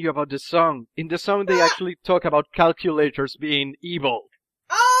explain you about the song. In the song, they actually talk about calculators being evil.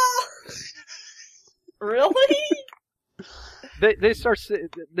 Oh! Really? They start.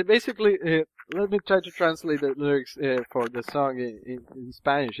 They basically. Let me try to translate the lyrics for the song in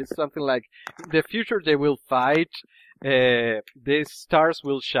Spanish. It's something like, "In the future they will fight, these stars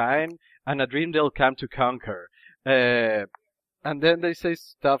will shine, and a dream they'll come to conquer." And then they say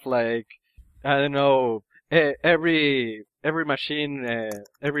stuff like, I don't know, every machine,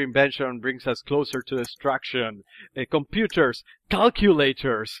 every invention brings us closer to destruction. Computers,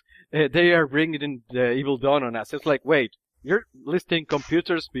 calculators, they are bringing the evil dawn on us. It's like, wait, you're listing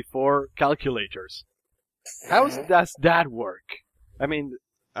computers before calculators. How does that work? I mean,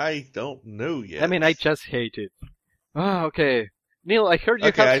 I don't know yet. I mean, I just hate it. Ah, okay. Neil, I heard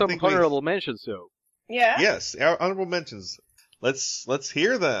you have some honorable mentions, though. Yeah. Yes, our honorable mentions. Let's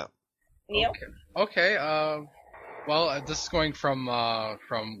hear them. Neil. Okay. Well, this is going from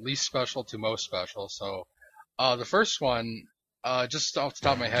least special to most special. So, the first one, just off the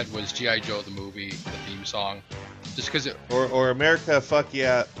top of my head, was G.I. Joe the movie, the theme song, just because it. Or America, fuck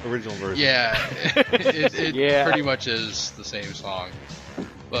yeah, original version. Yeah, it pretty much is the same song,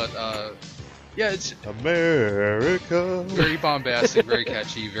 but yeah, it's America. Very bombastic, very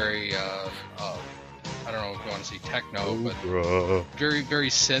catchy, very I don't know if you want to say techno, but very, very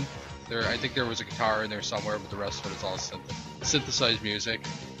synth. I think there was a guitar in there somewhere, but the rest of it is all synthesized music.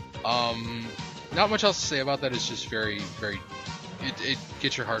 Not much else to say about that. It's just very, very. It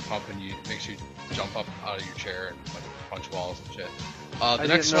gets your heart pumping. It makes you jump up out of your chair and like punch walls and shit. I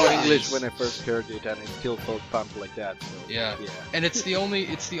didn't know English when I first heard it, and it still felt pumped like that. So, yeah, and it's the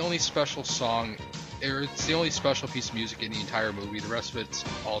only special song. It's the only special piece of music in the entire movie. The rest of it's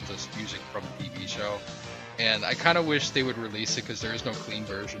all just music from the TV show. And I kind of wish they would release it because there is no clean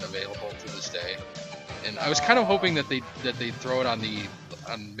version available to this day. And I was kind of hoping that they'd throw it on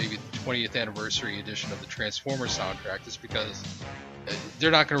maybe the 20th anniversary edition of the Transformers soundtrack, just because they're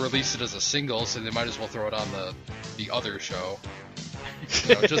not going to release it as a single, so they might as well throw it on the other show.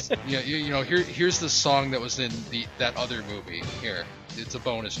 Here's the song that was in that other movie. Here, it's a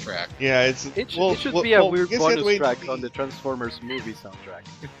bonus track. Yeah, it should be a weird bonus track on the Transformers movie soundtrack.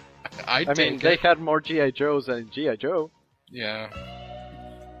 I mean, they had more G.I. Joes than G.I. Joe. Yeah.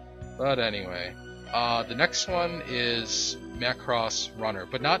 But anyway, the next one is Macross Runner,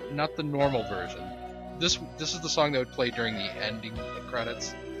 but not the normal version. This is the song that would play during the ending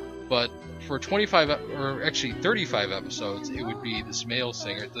credits. But for 35 episodes, it would be this male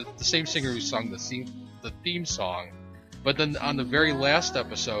singer, the same singer who sung the theme song. But then on the very last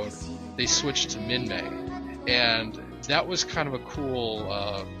episode, they switched to Min-Mei, and that was kind of a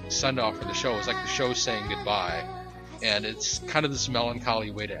cool send-off for the show. It was like the show saying goodbye, and it's kind of this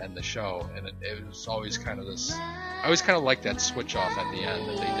melancholy way to end the show. And it was always kind of this. I always kind of liked that switch off at the end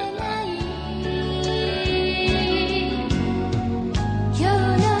that they did that.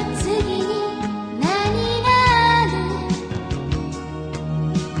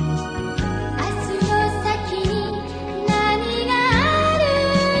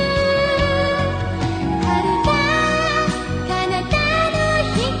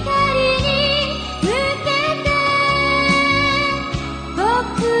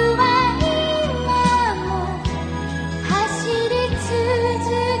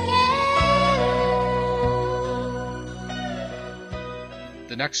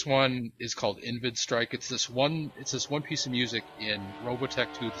 The next one is called Invid Strike. It's this one piece of music in Robotech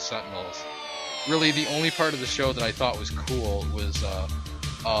 2: The Sentinels. Really, the only part of the show that I thought was cool was the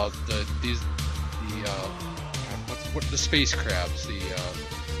space crabs, the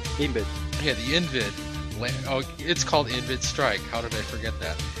Invid. Yeah, the Invid. Oh, it's called Invid Strike. How did I forget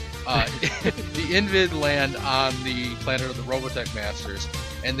that? The Invid land on the planet of the Robotech Masters,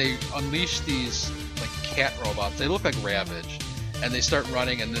 and they unleash these like cat robots. They look like Ravage, and they start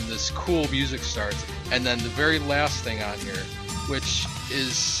running, and then this cool music starts, and then the very last thing on here, which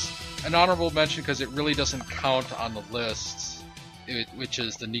is an honorable mention because it really doesn't count on the lists, which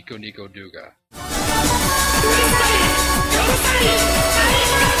is the Nico Nico Douga.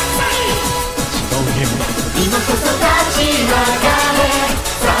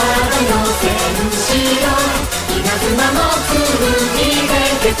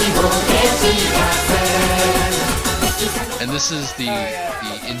 And this is the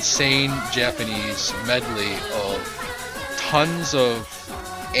insane Japanese medley of tons of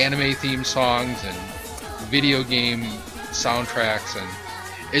anime theme songs and video game soundtracks, and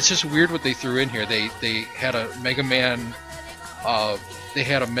it's just weird what they threw in here. They had a Mega Man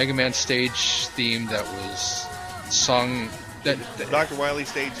stage theme that was sung. That Dr. Wily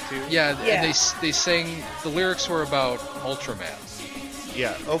stage 2. Yeah, and they sang. The lyrics were about Ultraman.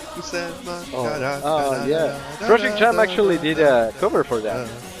 Yeah. Yeah. Project Jam actually did a cover for that.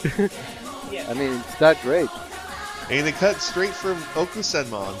 I mean, it's that great. And they cut straight from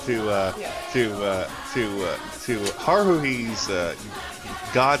Okusenmon to Haruhi's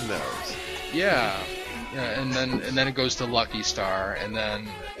God Knows. Yeah, and then it goes to Lucky Star, and then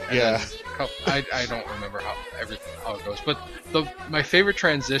I don't remember how it goes, but my favorite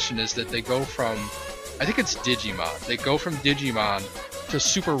transition is that they go from, I think it's Digimon. They go from Digimon to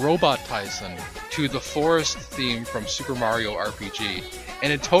Super Robot Tyson to the forest theme from Super Mario RPG,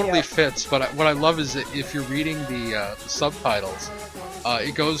 and it totally fits. But what I love is that if you're reading the subtitles,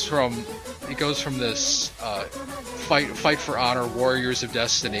 it goes from this fight for honor, warriors of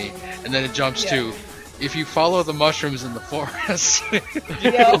destiny, and then it jumps to if you follow the mushrooms in the forest.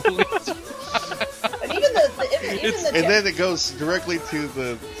 And then it goes directly to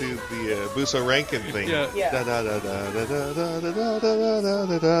the Buso Rankin thing.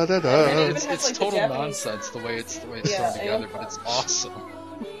 It's total nonsense the way it's thrown together, but it's awesome.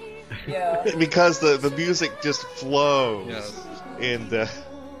 Yeah. Because the music just flows. And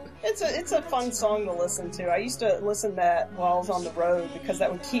it's a fun song to listen to. I used to listen to that while I was on the road because that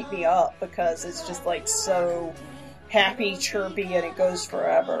would keep me up, because it's just like so happy, chirpy, and it goes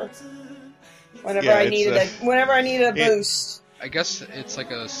forever. Whenever I needed a boost. I guess it's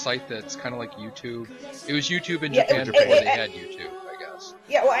like a site that's kind of like YouTube. It was YouTube in Japan before they had YouTube, I guess.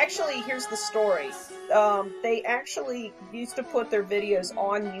 Yeah, well, actually, here's the story. They actually used to put their videos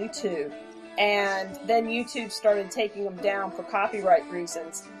on YouTube, and then YouTube started taking them down for copyright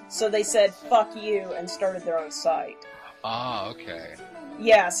reasons. So they said, fuck you, and started their own site. Ah, okay.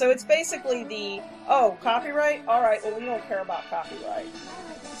 Yeah, so it's basically copyright? Alright, well, we don't care about copyright.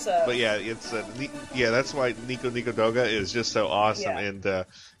 So. But yeah, it's that's why Nico Nico Douga is just so awesome. Yeah. And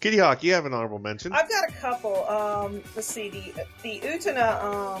Kitty Hawk, you have an honorable mention. I've got a couple. Let's see, the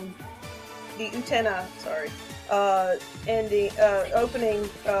Utena, and the opening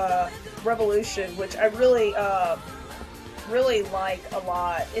Revolution, which I really like a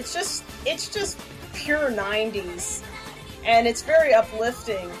lot. It's just pure 90s, and it's very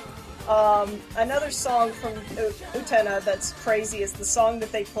uplifting. Another song from Utena that's crazy is the song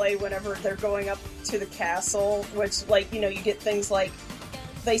that they play whenever they're going up to the castle, which, like, you get things like,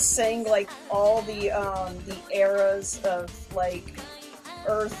 they sing, like, all the eras of, like,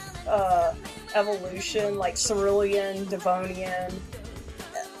 Earth, evolution, like Cerulean, Devonian.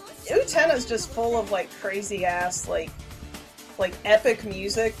 Utena's just full of, like, crazy-ass, like epic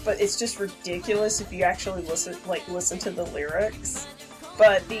music, but it's just ridiculous if you actually listen to the lyrics.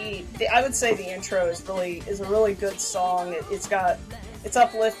 But I would say the intro is a really good song. It's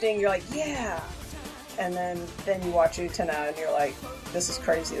uplifting. You're like, yeah, and then you watch Utena and you're like, this is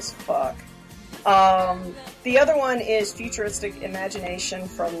crazy as fuck. The other one is Futuristic Imagination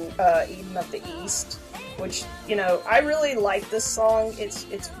from Eden of the East, which I really like this song.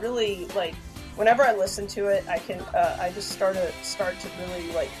 It's really like whenever I listen to it, I just start to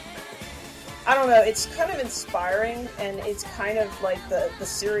really like. I don't know, it's kind of inspiring, and it's kind of like the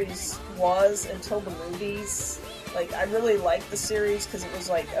series was until the movies. Like, I really liked the series because it was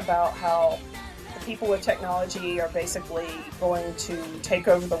like about how the people with technology are basically going to take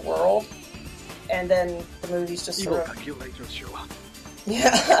over the world, and then the movies just sort of... calculators show up.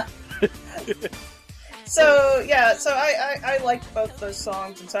 Yeah. So I liked both those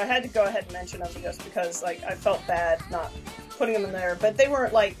songs, and so I had to go ahead and mention them just because like I felt bad not putting them in there, but they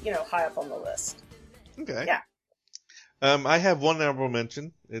weren't like high up on the list. Okay. Yeah. I have one honorable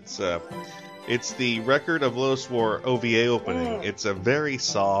mention. It's the Record of Lodoss War OVA opening. It's a very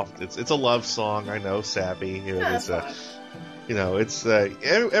soft. It's a love song. I know, sappy. It's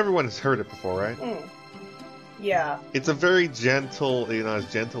everyone's heard it before, right? Yeah. It's a very gentle. It has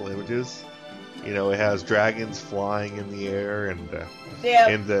gentle images. It has dragons flying in the air, and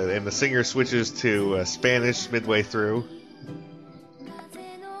the singer switches to Spanish midway through.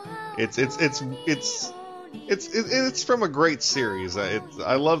 It's from a great series.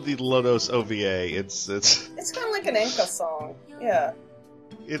 I love the Lodoss OVA. It's kind of like an Enka song. Yeah.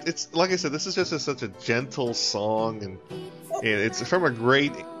 It's like I said. This is just such a gentle song, and it's from a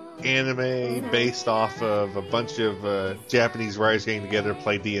great anime based off of a bunch of Japanese writers getting together to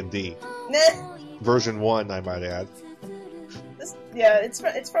play D&D. Version 1, I might add.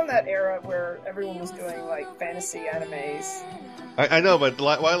 It's from that era where everyone was doing like fantasy animes. I know, but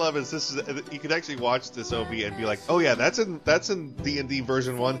what I love is you can actually watch this OVA and be like, oh yeah, that's in D&D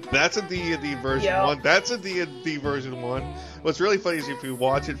version 1. That's in D&D version 1. That's in D&D version 1. What's really funny is if you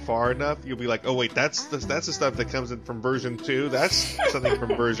watch it far enough, you'll be like, oh wait, that's the stuff that comes in from version 2. That's something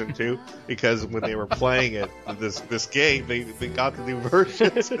from version 2, because when they were playing it, this game, they got the new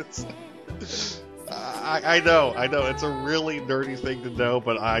versions. I know, it's a really nerdy thing to know,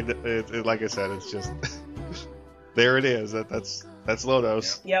 but like I said, it's just there it is. That's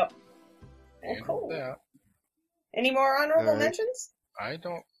Lodoss. Yep. Oh, cool. Yeah. Any more honorable mentions? I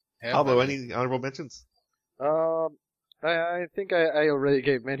don't have. Pablo, any honorable mentions? I think I already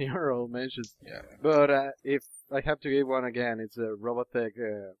gave many honorable mentions. Yeah. But if I have to give one again, it's the Robotech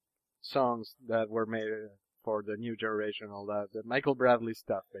songs that were made for the new generation, all that. The Michael Bradley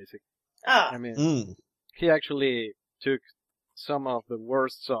stuff, basically. I mean, he actually took some of the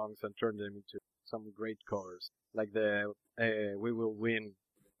worst songs and turned them into some great covers, like the "We Will Win,"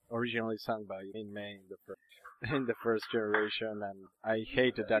 originally sung by Min May in the first generation, and I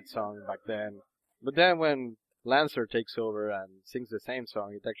hated that song back then. But then when Lancer takes over and sings the same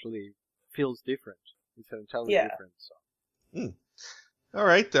song, it actually feels different. It's an entirely different song. All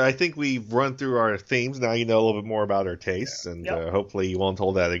right, I think we've run through our themes. Now you know a little bit more about our tastes, and hopefully you won't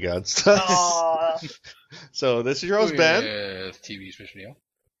hold that against us. So this is your host, Ben. TV Special.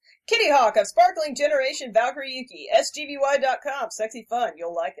 Kitty Hawk of Sparkling Generation Valkyrie Yuki. SGBY.com. Sexy fun.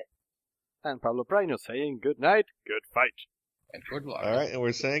 You'll like it. And Pablo Praino saying good night, good fight. And good luck. All right, and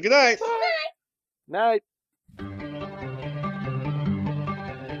we're saying good night. Night.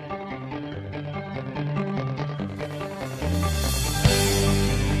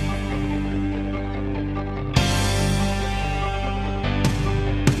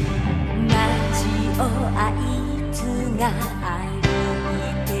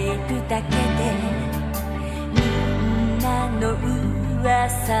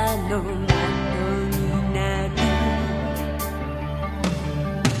 So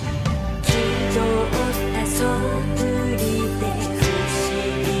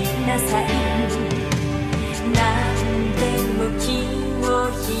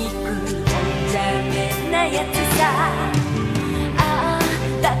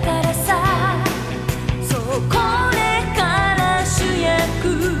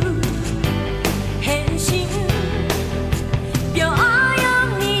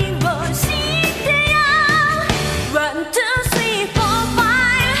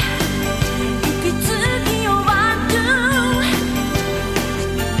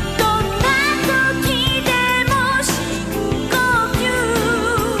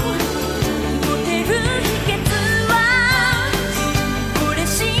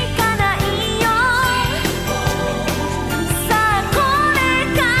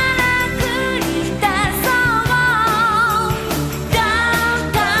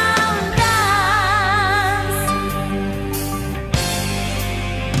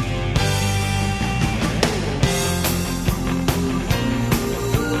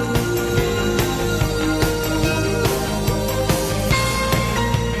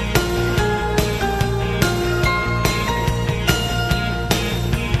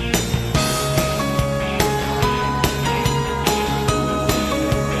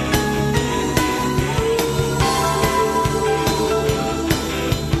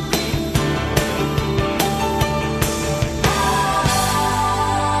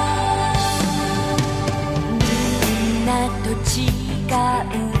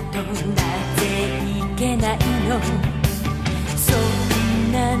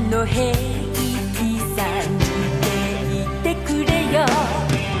んなのへ